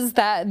much as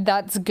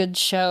that's a good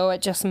show,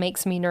 it just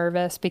makes me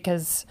nervous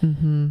because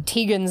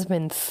Tegan's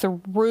been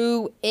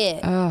through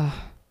it.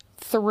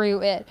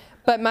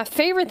 But my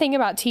favorite thing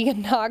about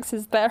Tegan Nox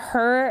is that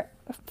her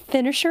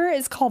finisher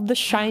is called the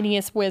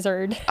Shiniest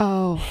Wizard.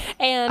 Oh,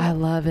 and I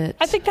love it.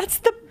 I think that's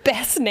the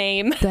best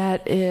name.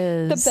 That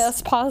is the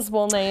best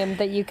possible name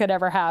that you could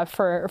ever have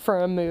for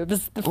a move.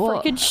 Is the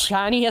freaking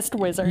Shiniest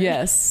Wizard.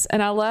 Yes,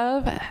 and I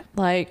love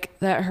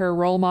that her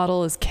role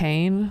model is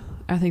Kane.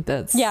 I think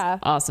that's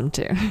awesome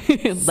too.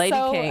 Lady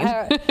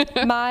Kane.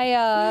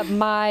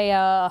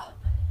 My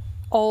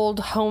old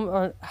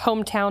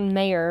hometown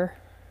mayor.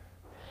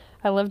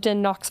 I lived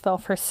in Knoxville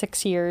for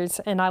 6 years,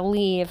 and I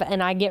leave,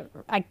 and I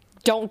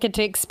don't get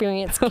to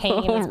experience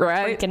Kane.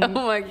 Right? Oh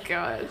my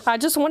gosh! I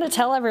just want to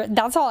tell everyone.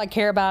 That's all I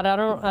care about.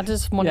 I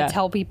just want to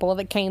tell people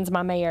that Kane's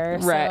my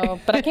mayor. So,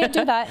 but I can't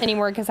do that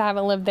anymore because I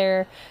haven't lived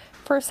there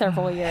for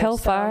several years.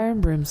 Hellfire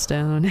and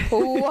Brimstone.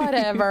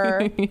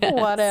 Whatever. Yes.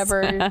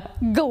 Whatever.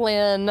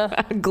 Glenn.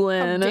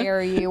 Glenn. How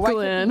dare you? Why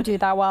couldn't you do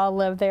that while I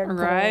live there, Glenn?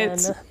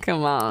 Right?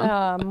 Come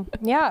on.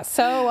 Yeah,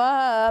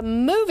 so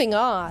moving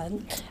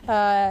on.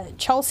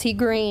 Chelsea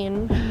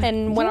Green.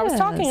 And when I was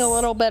talking a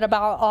little bit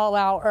about All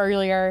Out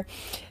earlier,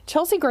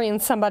 Chelsea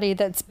Green's somebody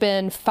that's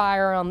been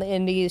fire on the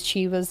indies.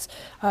 She was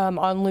on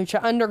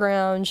Lucha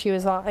Underground. She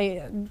was on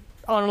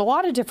a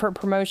lot of different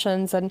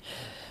promotions, and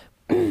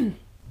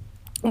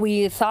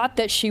we thought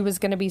that she was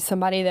going to be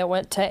somebody that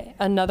went to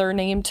another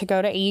name to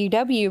go to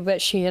AEW,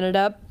 but she ended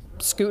up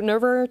scooting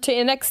over to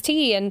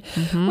NXT, and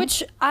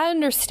which I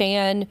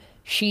understand.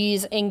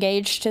 She's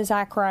engaged to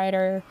Zack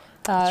Ryder.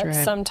 Right.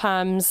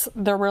 Sometimes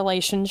the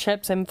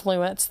relationships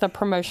influence the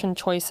promotion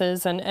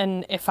choices,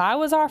 and if I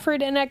was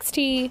offered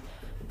NXT,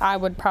 I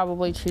would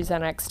probably choose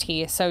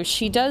NXT. So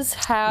she does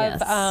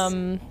have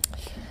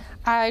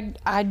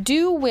I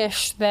do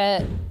wish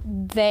that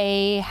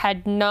they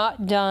had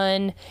not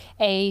done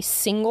a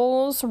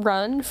singles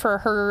run for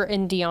her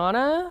and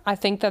Deonna. I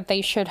think that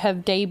they should have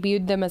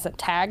debuted them as a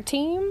tag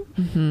team,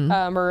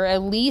 or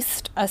at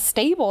least a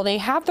stable. They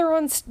have their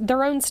own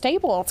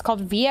stable. It's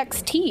called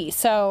VXT.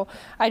 So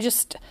I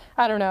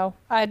don't know.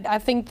 I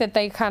think that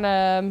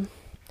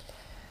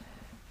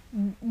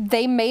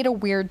they made a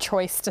weird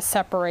choice to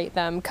separate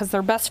them because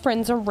they're best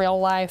friends in real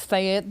life.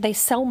 They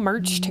sell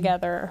merch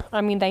together.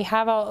 I mean, they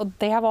have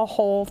a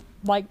whole,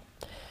 like,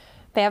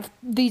 they have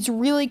these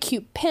really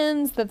cute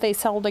pins that they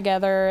sell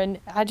together, and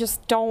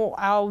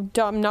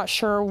I'm not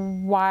sure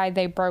why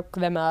they broke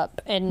them up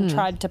and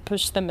tried to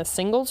push them as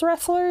singles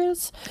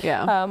wrestlers.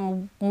 Yeah.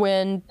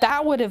 When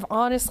that would have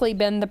honestly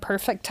been the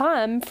perfect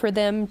time for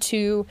them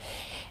to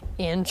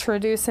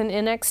introduce an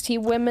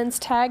NXT Women's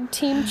Tag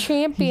Team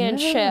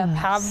Championship. Yes.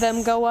 Have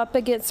them go up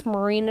against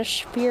Marina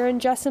Shafir and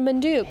Jessamine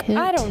Duke.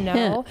 I don't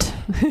know.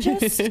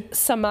 Just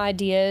some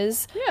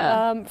ideas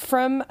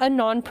from a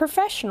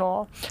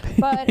non-professional.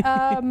 But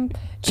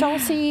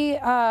Chelsea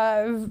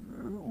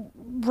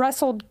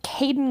wrestled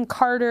Caden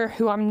Carter,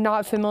 who I'm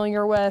not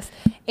familiar with,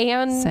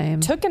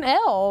 and took an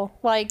L.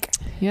 Like,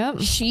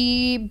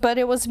 but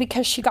it was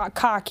because she got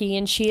cocky,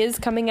 and she is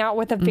coming out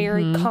with a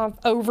very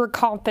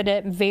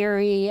overconfident,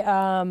 very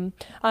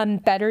I'm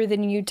better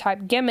than you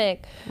type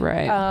gimmick,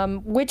 right?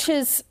 Which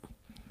is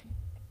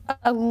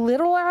a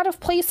little out of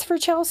place for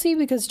Chelsea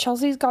because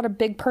Chelsea's got a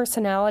big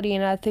personality,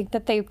 and I think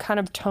that they kind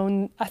of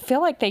I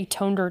feel like they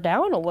toned her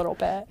down a little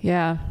bit.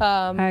 Yeah,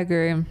 I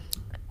agree.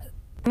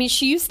 I mean,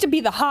 she used to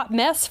be the hot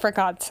mess, for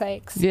God's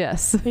sakes.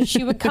 Yes.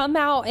 She would come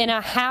out in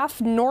a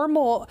half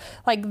normal,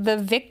 like the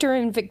Victor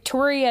and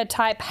Victoria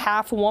type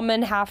half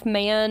woman, half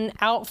man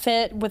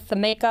outfit with the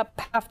makeup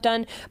half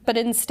done. But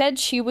instead,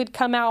 she would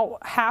come out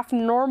half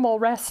normal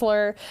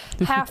wrestler,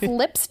 half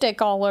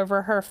lipstick all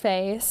over her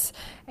face,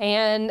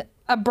 and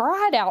a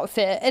bride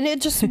outfit. And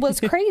it just was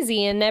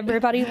crazy, and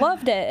everybody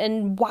loved it.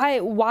 And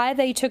why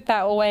they took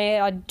that away,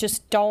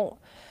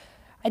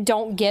 I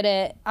don't get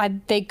it.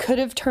 They could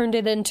have turned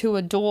it into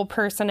a dual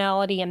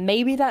personality, and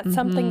maybe that's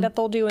something that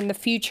they'll do in the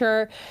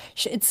future.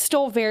 It's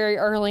still very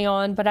early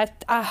on, but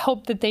I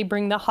hope that they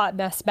bring the hot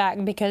mess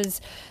back because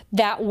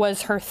that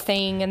was her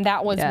thing, and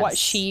that was what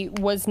she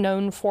was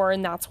known for,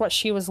 and that's what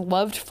she was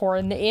loved for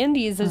in the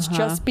Indies, is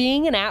just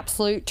being an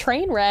absolute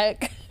train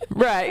wreck.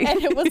 Right.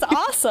 And it was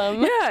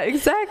awesome. Yeah,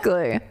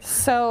 exactly.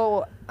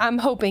 So I'm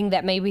hoping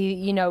that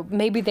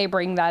maybe they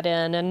bring that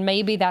in, and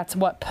maybe that's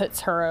what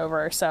puts her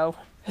over. So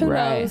who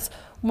knows?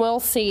 We'll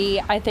see.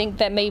 I think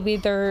that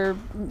maybe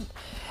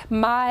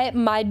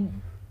my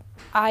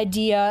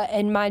idea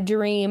and my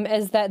dream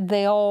is that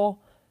they'll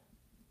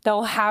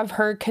have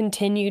her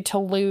continue to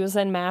lose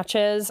in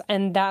matches,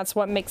 and that's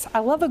what makes. I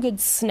love a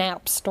good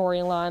snap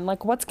storyline.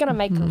 Like, what's gonna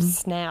make her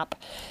snap,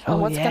 and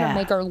what's gonna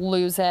make her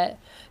lose it,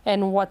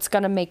 and what's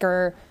gonna make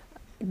her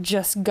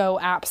just go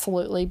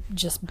absolutely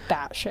just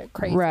batshit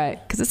crazy. Right?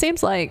 Because it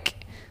seems like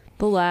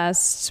the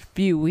last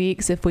few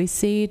weeks, if we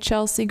see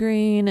Chelsea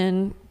Green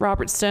and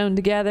Robert Stone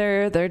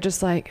together, they're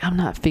just like, I'm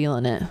not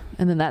feeling it.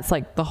 And then that's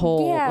like the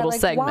whole little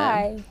segment.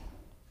 Why?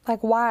 Like,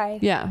 why?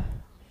 Yeah.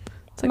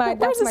 It's like,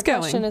 where's this going?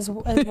 Question is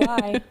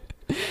why.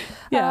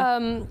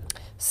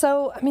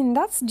 So, I mean,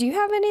 do you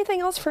have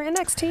anything else for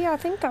NXT? I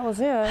think that was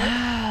it.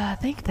 I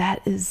think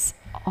that is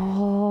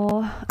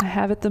all I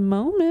have at the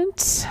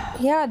moment.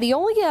 Yeah, the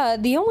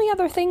only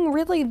other thing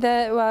really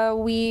that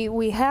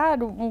we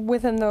had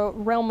within the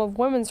realm of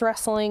women's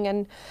wrestling,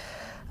 and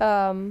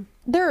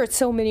there are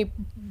so many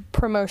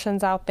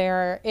promotions out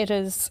there. It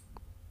is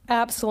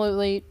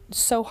absolutely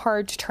so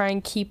hard to try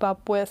and keep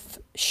up with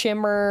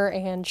Shimmer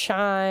and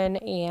Shine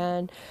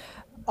and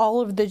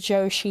all of the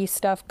Joshi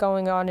stuff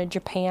going on in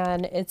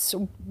Japan.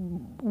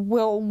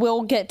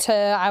 We'll get to,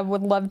 I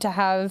would love to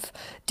have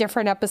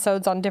different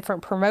episodes on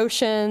different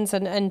promotions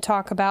and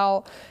talk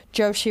about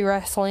Joshi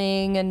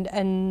wrestling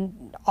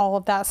and all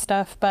of that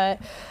stuff.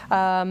 But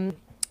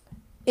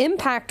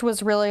Impact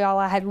was really all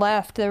I had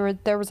left. There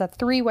was a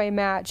 3-way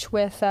match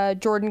with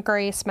Jordynne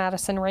Grace,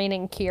 Madison Rayne,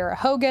 and Kiera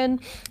Hogan.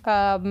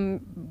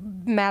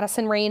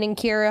 Madison Rayne and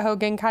Kiera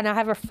Hogan kind of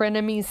have a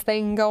frenemies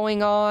thing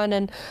going on,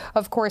 and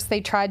of course they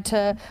tried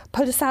to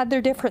put aside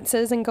their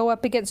differences and go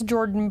up against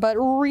Jordynne, but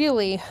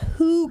really,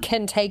 who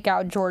can take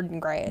out Jordynne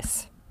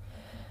Grace?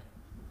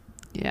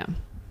 Yeah.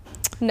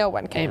 No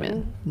one can.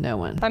 Amen. No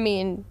one. I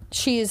mean,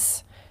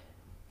 she's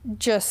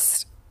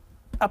just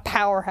a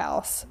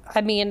powerhouse. I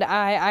mean,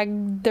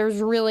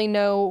 there's really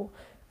no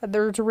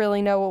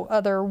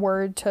other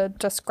word to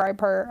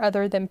describe her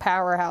other than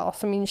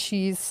powerhouse. I mean,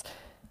 she's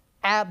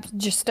a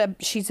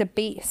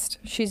beast.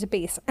 She's a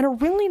beast and a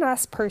really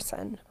nice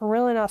person.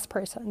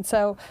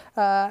 So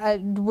I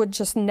would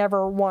just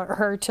never want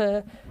her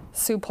to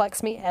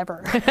suplex me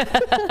ever,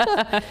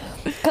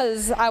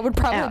 because I would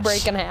probably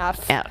break in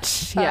half.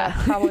 Ouch. Yeah.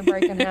 Probably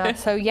break in half.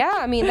 So yeah,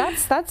 I mean,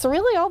 that's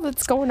really all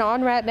that's going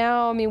on right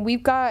now. I mean,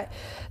 we've got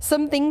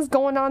some things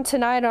going on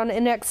tonight on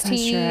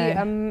NXT. That's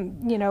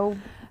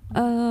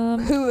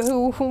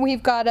right. Who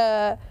we've got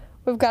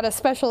a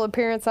special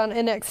appearance on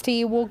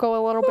NXT. We'll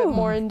go a little bit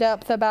more in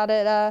depth about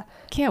it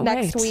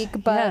next week.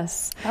 But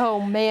yes. Oh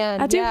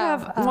man, I do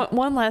have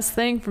one last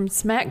thing from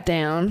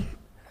SmackDown.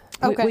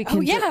 Okay. We can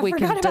I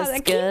forgot about it. I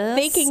keep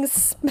thinking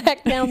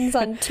SmackDown's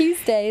on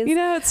Tuesdays. You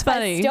know, it's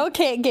funny. I still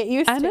can't get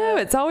used to it. I know,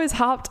 it's always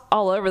hopped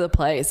all over the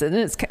place, and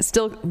it's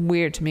still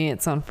weird to me.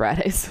 It's on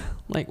Fridays.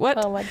 Like,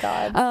 what? Oh my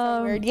God,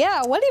 so weird.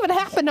 Yeah, what even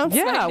happened on SmackDown?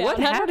 Yeah, what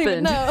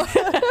happened? I don't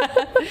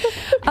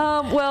even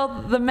know.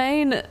 Well, the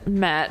main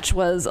match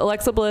was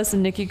Alexa Bliss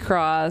and Nikki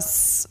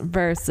Cross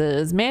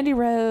versus Mandy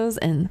Rose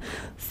and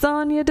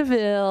Sonya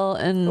Deville,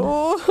 and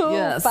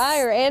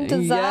Fire and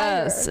Desire.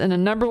 Yes, and a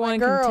number one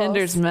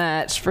contenders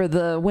match for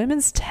the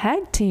women's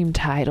tag team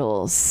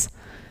titles.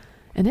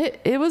 And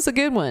it was a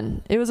good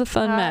one. It was a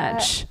fun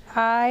match.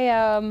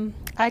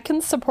 I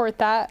can support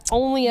that.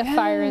 Only if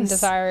Fire and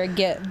Desire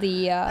get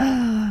the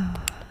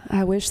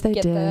I wish they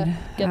did.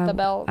 Get the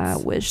belts. I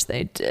wish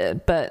they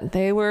did, but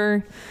they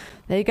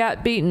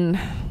got beaten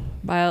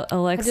by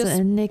Alexa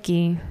and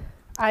Nikki.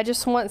 I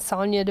just want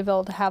Sonya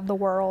Deville to have the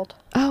world.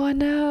 Oh, I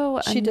know.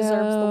 She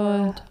deserves the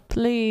world.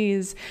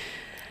 Please.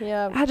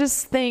 Yeah. I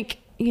just think,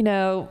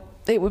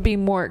 it would be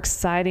more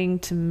exciting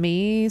to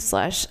me /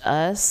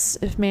 us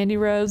if Mandy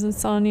Rose and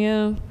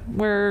Sonya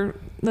were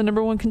the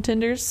number one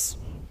contenders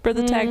for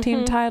the tag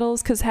team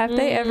titles, because have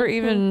they ever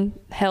even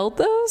held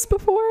those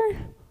before?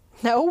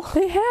 No,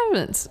 they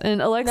haven't.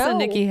 And Alexa and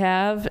Nikki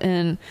have,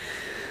 and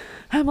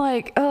I'm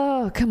like,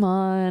 oh, come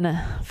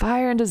on,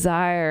 Fire and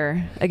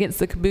Desire against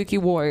the Kabuki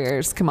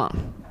Warriors. Come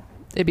on,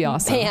 it'd be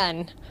awesome.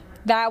 Man,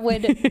 that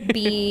would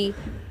be.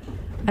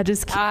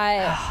 That's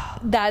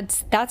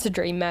a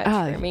dream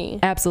match for me.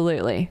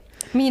 Absolutely.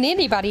 I mean,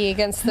 anybody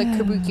against the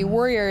Kabuki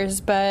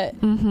Warriors, but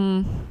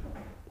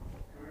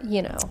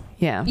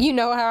yeah, you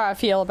know how I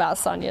feel about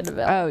Sonya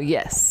Deville. Oh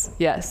yes.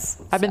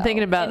 I've been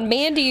thinking about. And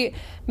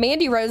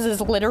Mandy Rose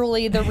is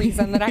literally the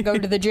reason that I go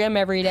to the gym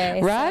every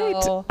day.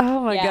 Right? So, oh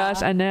my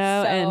gosh, I know,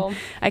 and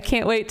I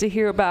can't wait to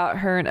hear about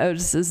her and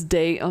Otis's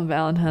date on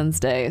Valentine's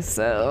Day.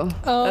 So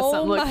that's something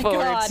to look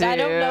forward to. I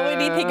don't know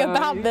anything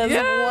about this.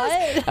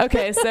 Yes. What?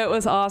 Okay, so it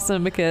was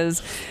awesome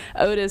because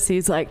Otis,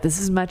 he's like, this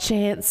is my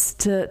chance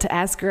to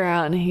ask her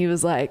out, and he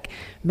was like,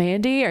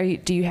 Mandy,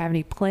 do you have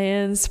any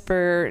plans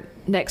for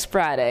next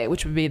Friday,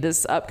 which would be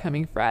this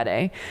upcoming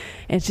Friday?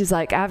 And she's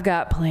like, I've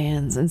got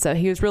plans. And so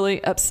he was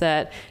really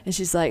upset, and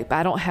she's like, but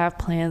I don't have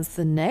plans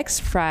the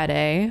next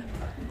Friday,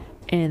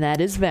 and that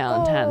is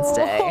Valentine's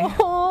Day.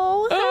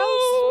 Oh, how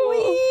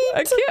sweet.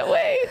 I can't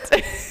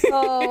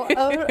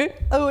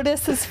wait.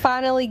 Otis is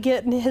finally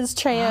getting his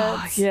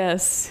chance.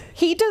 Yes.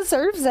 He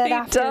deserves it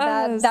after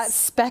that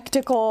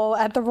spectacle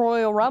at the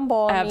Royal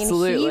Rumble.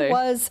 Absolutely.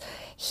 I mean,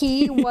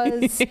 he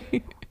was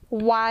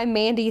why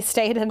Mandy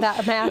stayed in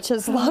that match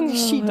as long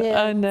as she did.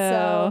 I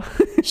know.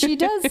 So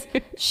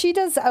she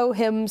does owe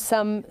him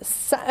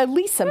at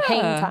least some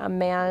hang time,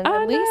 man.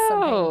 At least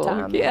some hang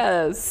time.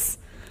 Yes.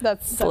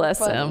 That's so Bless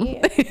funny.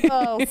 him.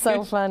 Oh,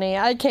 so funny.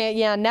 I can't.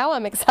 Yeah, now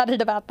I'm excited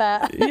about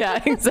that.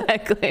 Yeah,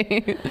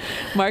 exactly.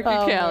 Mark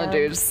your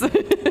calendars.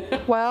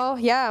 Well,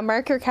 yeah,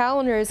 mark your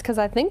calendars, because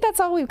I think that's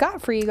all we've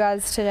got for you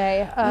guys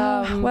today.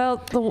 Well,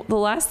 the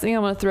last thing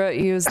I'm going to throw at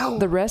you is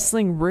the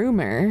wrestling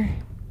rumor.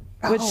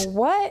 Which,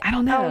 what? I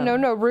don't know. Oh,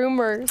 no,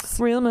 rumors.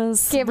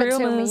 Give it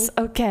to me.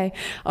 Okay.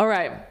 All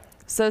right.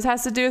 So this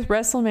has to do with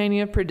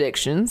WrestleMania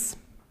predictions.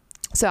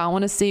 So I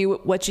want to see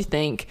what you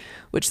think,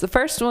 which the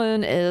first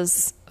one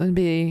is going to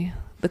be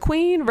the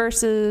Queen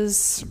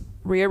versus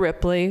Rhea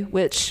Ripley,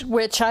 which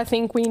I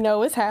think we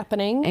know is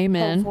happening.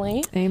 Amen.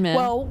 Hopefully. Amen.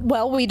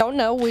 Well, we don't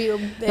know. It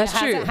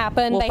hasn't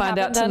happened. We'll they find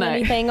haven't out done tonight.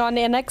 anything on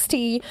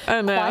NXT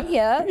quite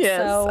yet. Yes.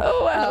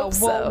 So, I hope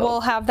so.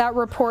 We'll have that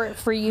report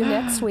for you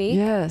next week.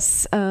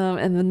 Yes.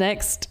 And the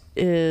next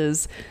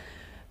is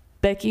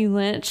Becky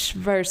Lynch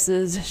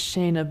versus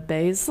Shayna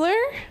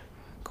Baszler?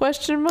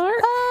 Question mark?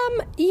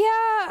 Yeah.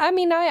 I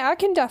mean, I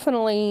can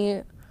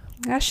definitely.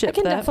 I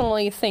can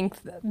definitely think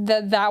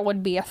that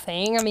would be a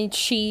thing. I mean,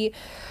 she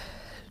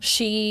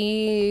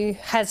she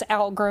has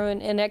outgrown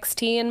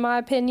NXT, in my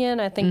opinion.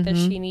 I think that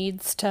she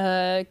needs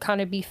to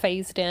kind of be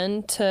phased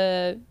in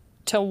to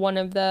one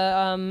of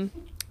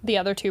the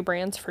other two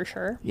brands for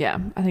sure. Yeah,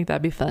 I think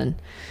that'd be fun.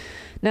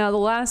 Now, the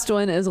last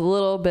one is a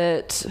little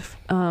bit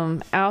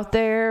out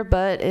there,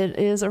 but it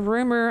is a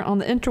rumor on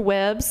the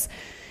interwebs,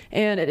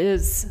 and it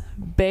is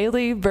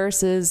Bayley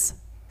versus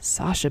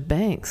Sasha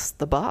Banks,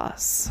 the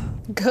boss.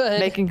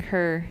 Good. Making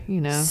her,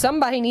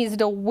 Somebody needs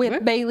to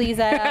whip Bayley's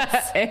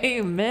ass.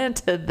 Amen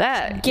to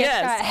that.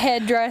 Get that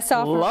headdress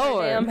off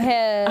her damn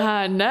head.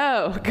 I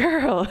know,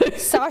 girl.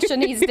 Sasha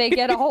needs to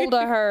get a hold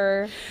of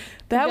her.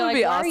 That would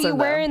be awesome. Why are you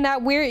wearing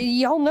that weird?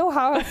 Y'all know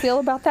how I feel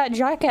about that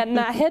jacket and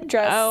that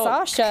headdress,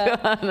 Sasha.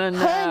 God, I know.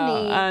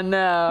 Honey, I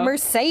know.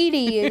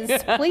 Mercedes,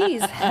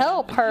 please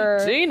help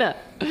her. Gina,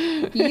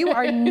 you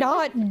are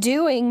not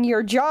doing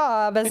your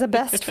job as a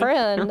best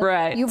friend.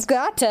 Right. You've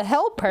got to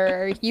help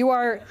her. You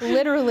are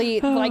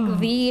literally like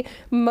the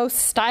most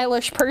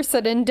stylish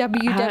person in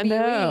WWE. I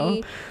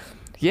know.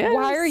 Yes.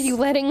 Why are you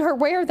letting her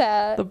wear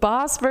that? The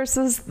boss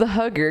versus the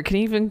hugger. Can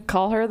you even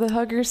call her the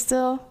hugger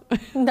still?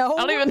 No.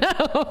 I don't even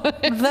know.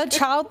 The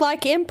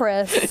childlike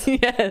empress.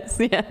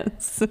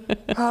 Yes.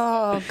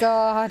 Oh,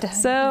 God.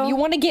 So you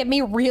want to get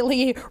me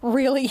really,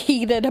 really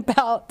heated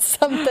about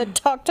something?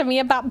 Talk to me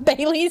about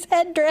Bayley's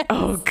headdress.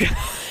 Oh, God.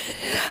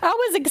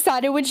 I was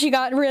excited when she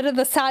got rid of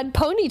the side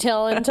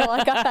ponytail until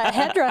I got that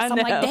headdress. I'm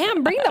like,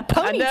 damn, bring the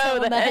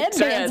ponytail and the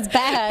headband's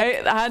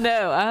back. I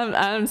know.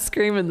 I'm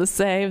screaming the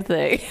same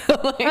thing.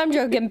 I'm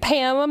joking.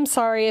 Pam, I'm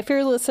sorry. If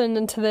you're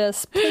listening to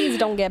this, please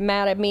don't get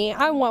mad at me.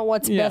 I want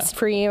what's best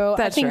for you.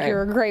 I think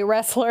you're a great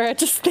wrestler. I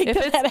just think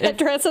that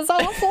headdress is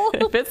awful.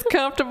 If it's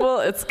comfortable,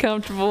 it's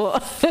comfortable.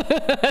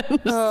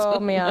 Oh,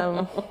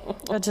 man.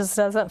 It just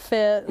doesn't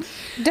fit.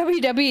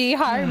 WWE,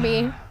 hire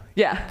me.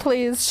 Yeah.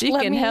 Please. She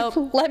can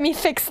help. Let me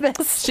fix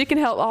this. She can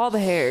help all the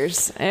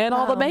hairs and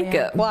all the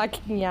makeup. Man. Well, I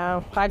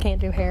can't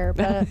do hair,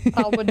 but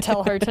I would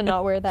tell her to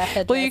not wear that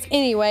headdress. Well,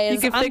 anyways, you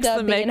can I'm fix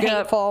done the being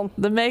makeup. hateful.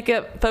 The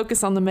makeup,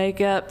 focus on the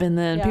makeup, and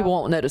then people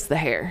won't notice the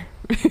hair.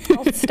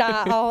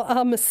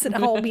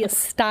 I'll be a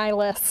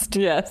stylist.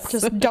 Yes.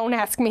 Just don't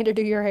ask me to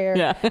do your hair.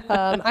 Yeah.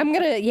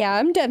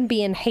 I'm done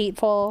being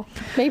hateful.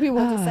 Maybe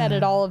we'll just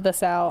edit all of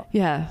this out.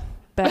 Yeah.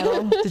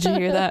 Battle. Did you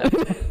hear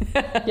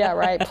that? Yeah,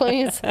 right.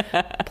 Please.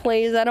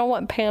 I don't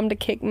want Pam to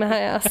kick my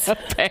ass.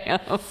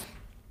 Pam.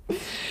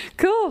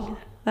 Cool.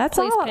 That's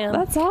Please, all. Pam.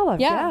 That's all I've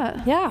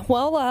got. Yeah.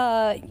 Well,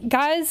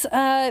 guys,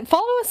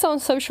 follow us on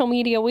social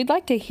media. We'd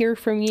like to hear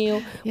from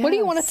you. Yes. What do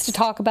you want us to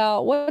talk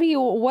about?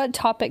 What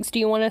topics do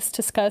you want us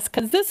to discuss?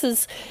 Because this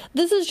is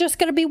just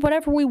going to be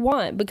whatever we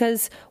want,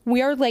 because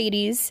we are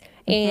ladies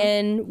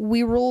and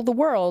we rule the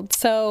world.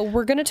 So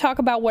we're going to talk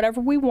about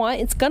whatever we want.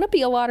 It's going to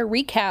be a lot of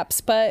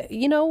recaps, but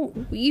you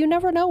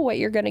never know what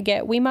you're going to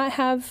get. We might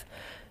have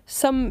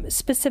some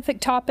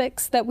specific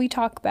topics that we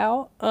talk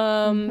about.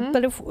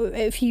 But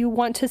if you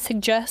want to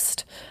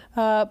suggest,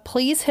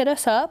 please hit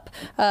us up.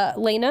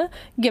 Lena,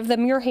 give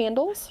them your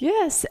handles.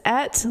 Yes,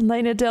 at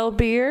Lena Del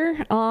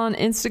Beer on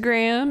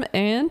Instagram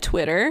and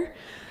Twitter.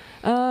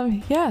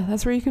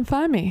 That's where you can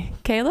find me.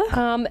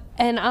 Kayla?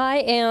 And I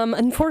am,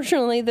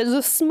 unfortunately, there's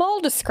a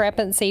small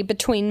discrepancy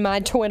between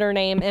my Twitter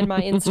name and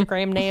my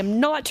Instagram name.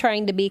 Not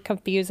trying to be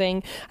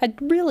confusing. I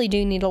really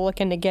do need to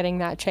look into getting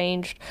that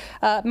changed.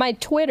 My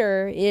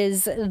Twitter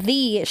is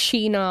the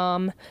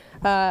Sheenom.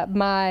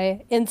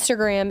 My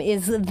Instagram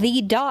is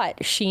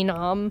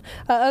the.Sheenom.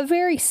 A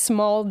very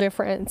small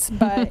difference,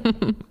 but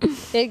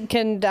it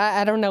can,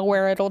 I don't know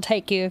where it'll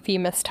take you if you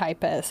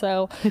mistype it.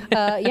 So,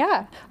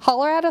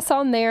 holler at us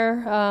on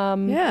there.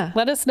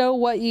 Let us know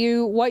what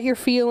you're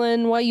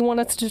feeling, what you want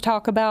us to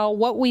talk about,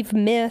 what we've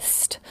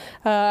missed,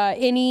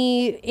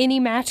 any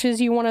matches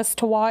you want us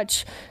to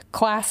watch,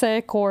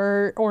 classic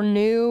or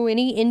new,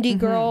 any indie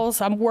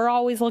girls. We're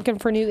always looking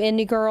for new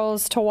indie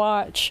girls to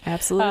watch.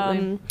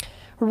 Absolutely.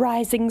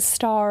 Rising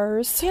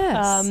stars.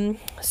 Yes.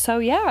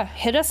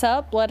 Hit us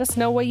up. Let us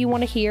know what you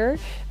want to hear.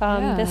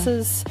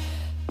 We're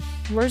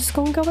just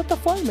going to go with the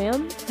flow,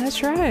 man.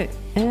 That's right.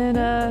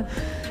 And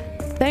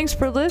thanks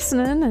for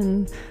listening.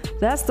 And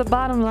that's the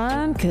bottom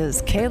line,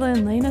 because Kayla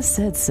and Lena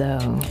said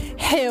so.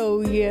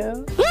 Hell yeah.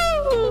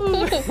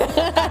 Woo!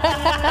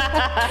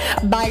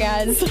 Bye,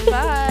 guys.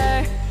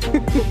 Bye.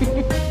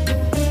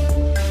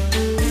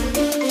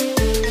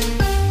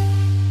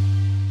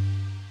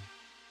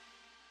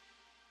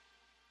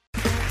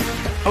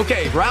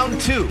 Okay,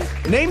 round two.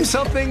 Name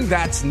something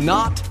that's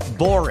not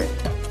boring.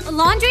 A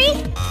laundry?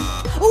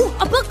 Ooh,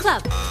 a book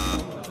club.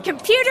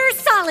 Computer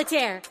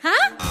solitaire,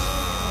 huh?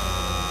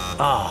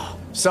 Ah,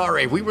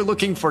 sorry, we were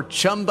looking for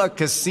Chumba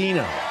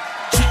Casino.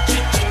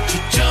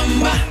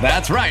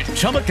 That's right,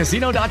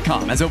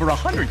 ChumbaCasino.com has over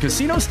 100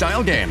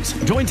 casino-style games.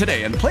 Join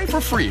today and play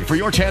for free for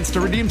your chance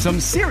to redeem some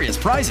serious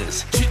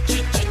prizes.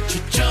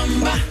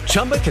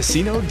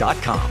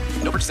 ChumbaCasino.com.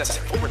 No purchase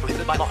necessary. Void where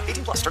prohibited by law.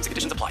 18+ terms and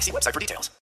conditions apply. See website for details.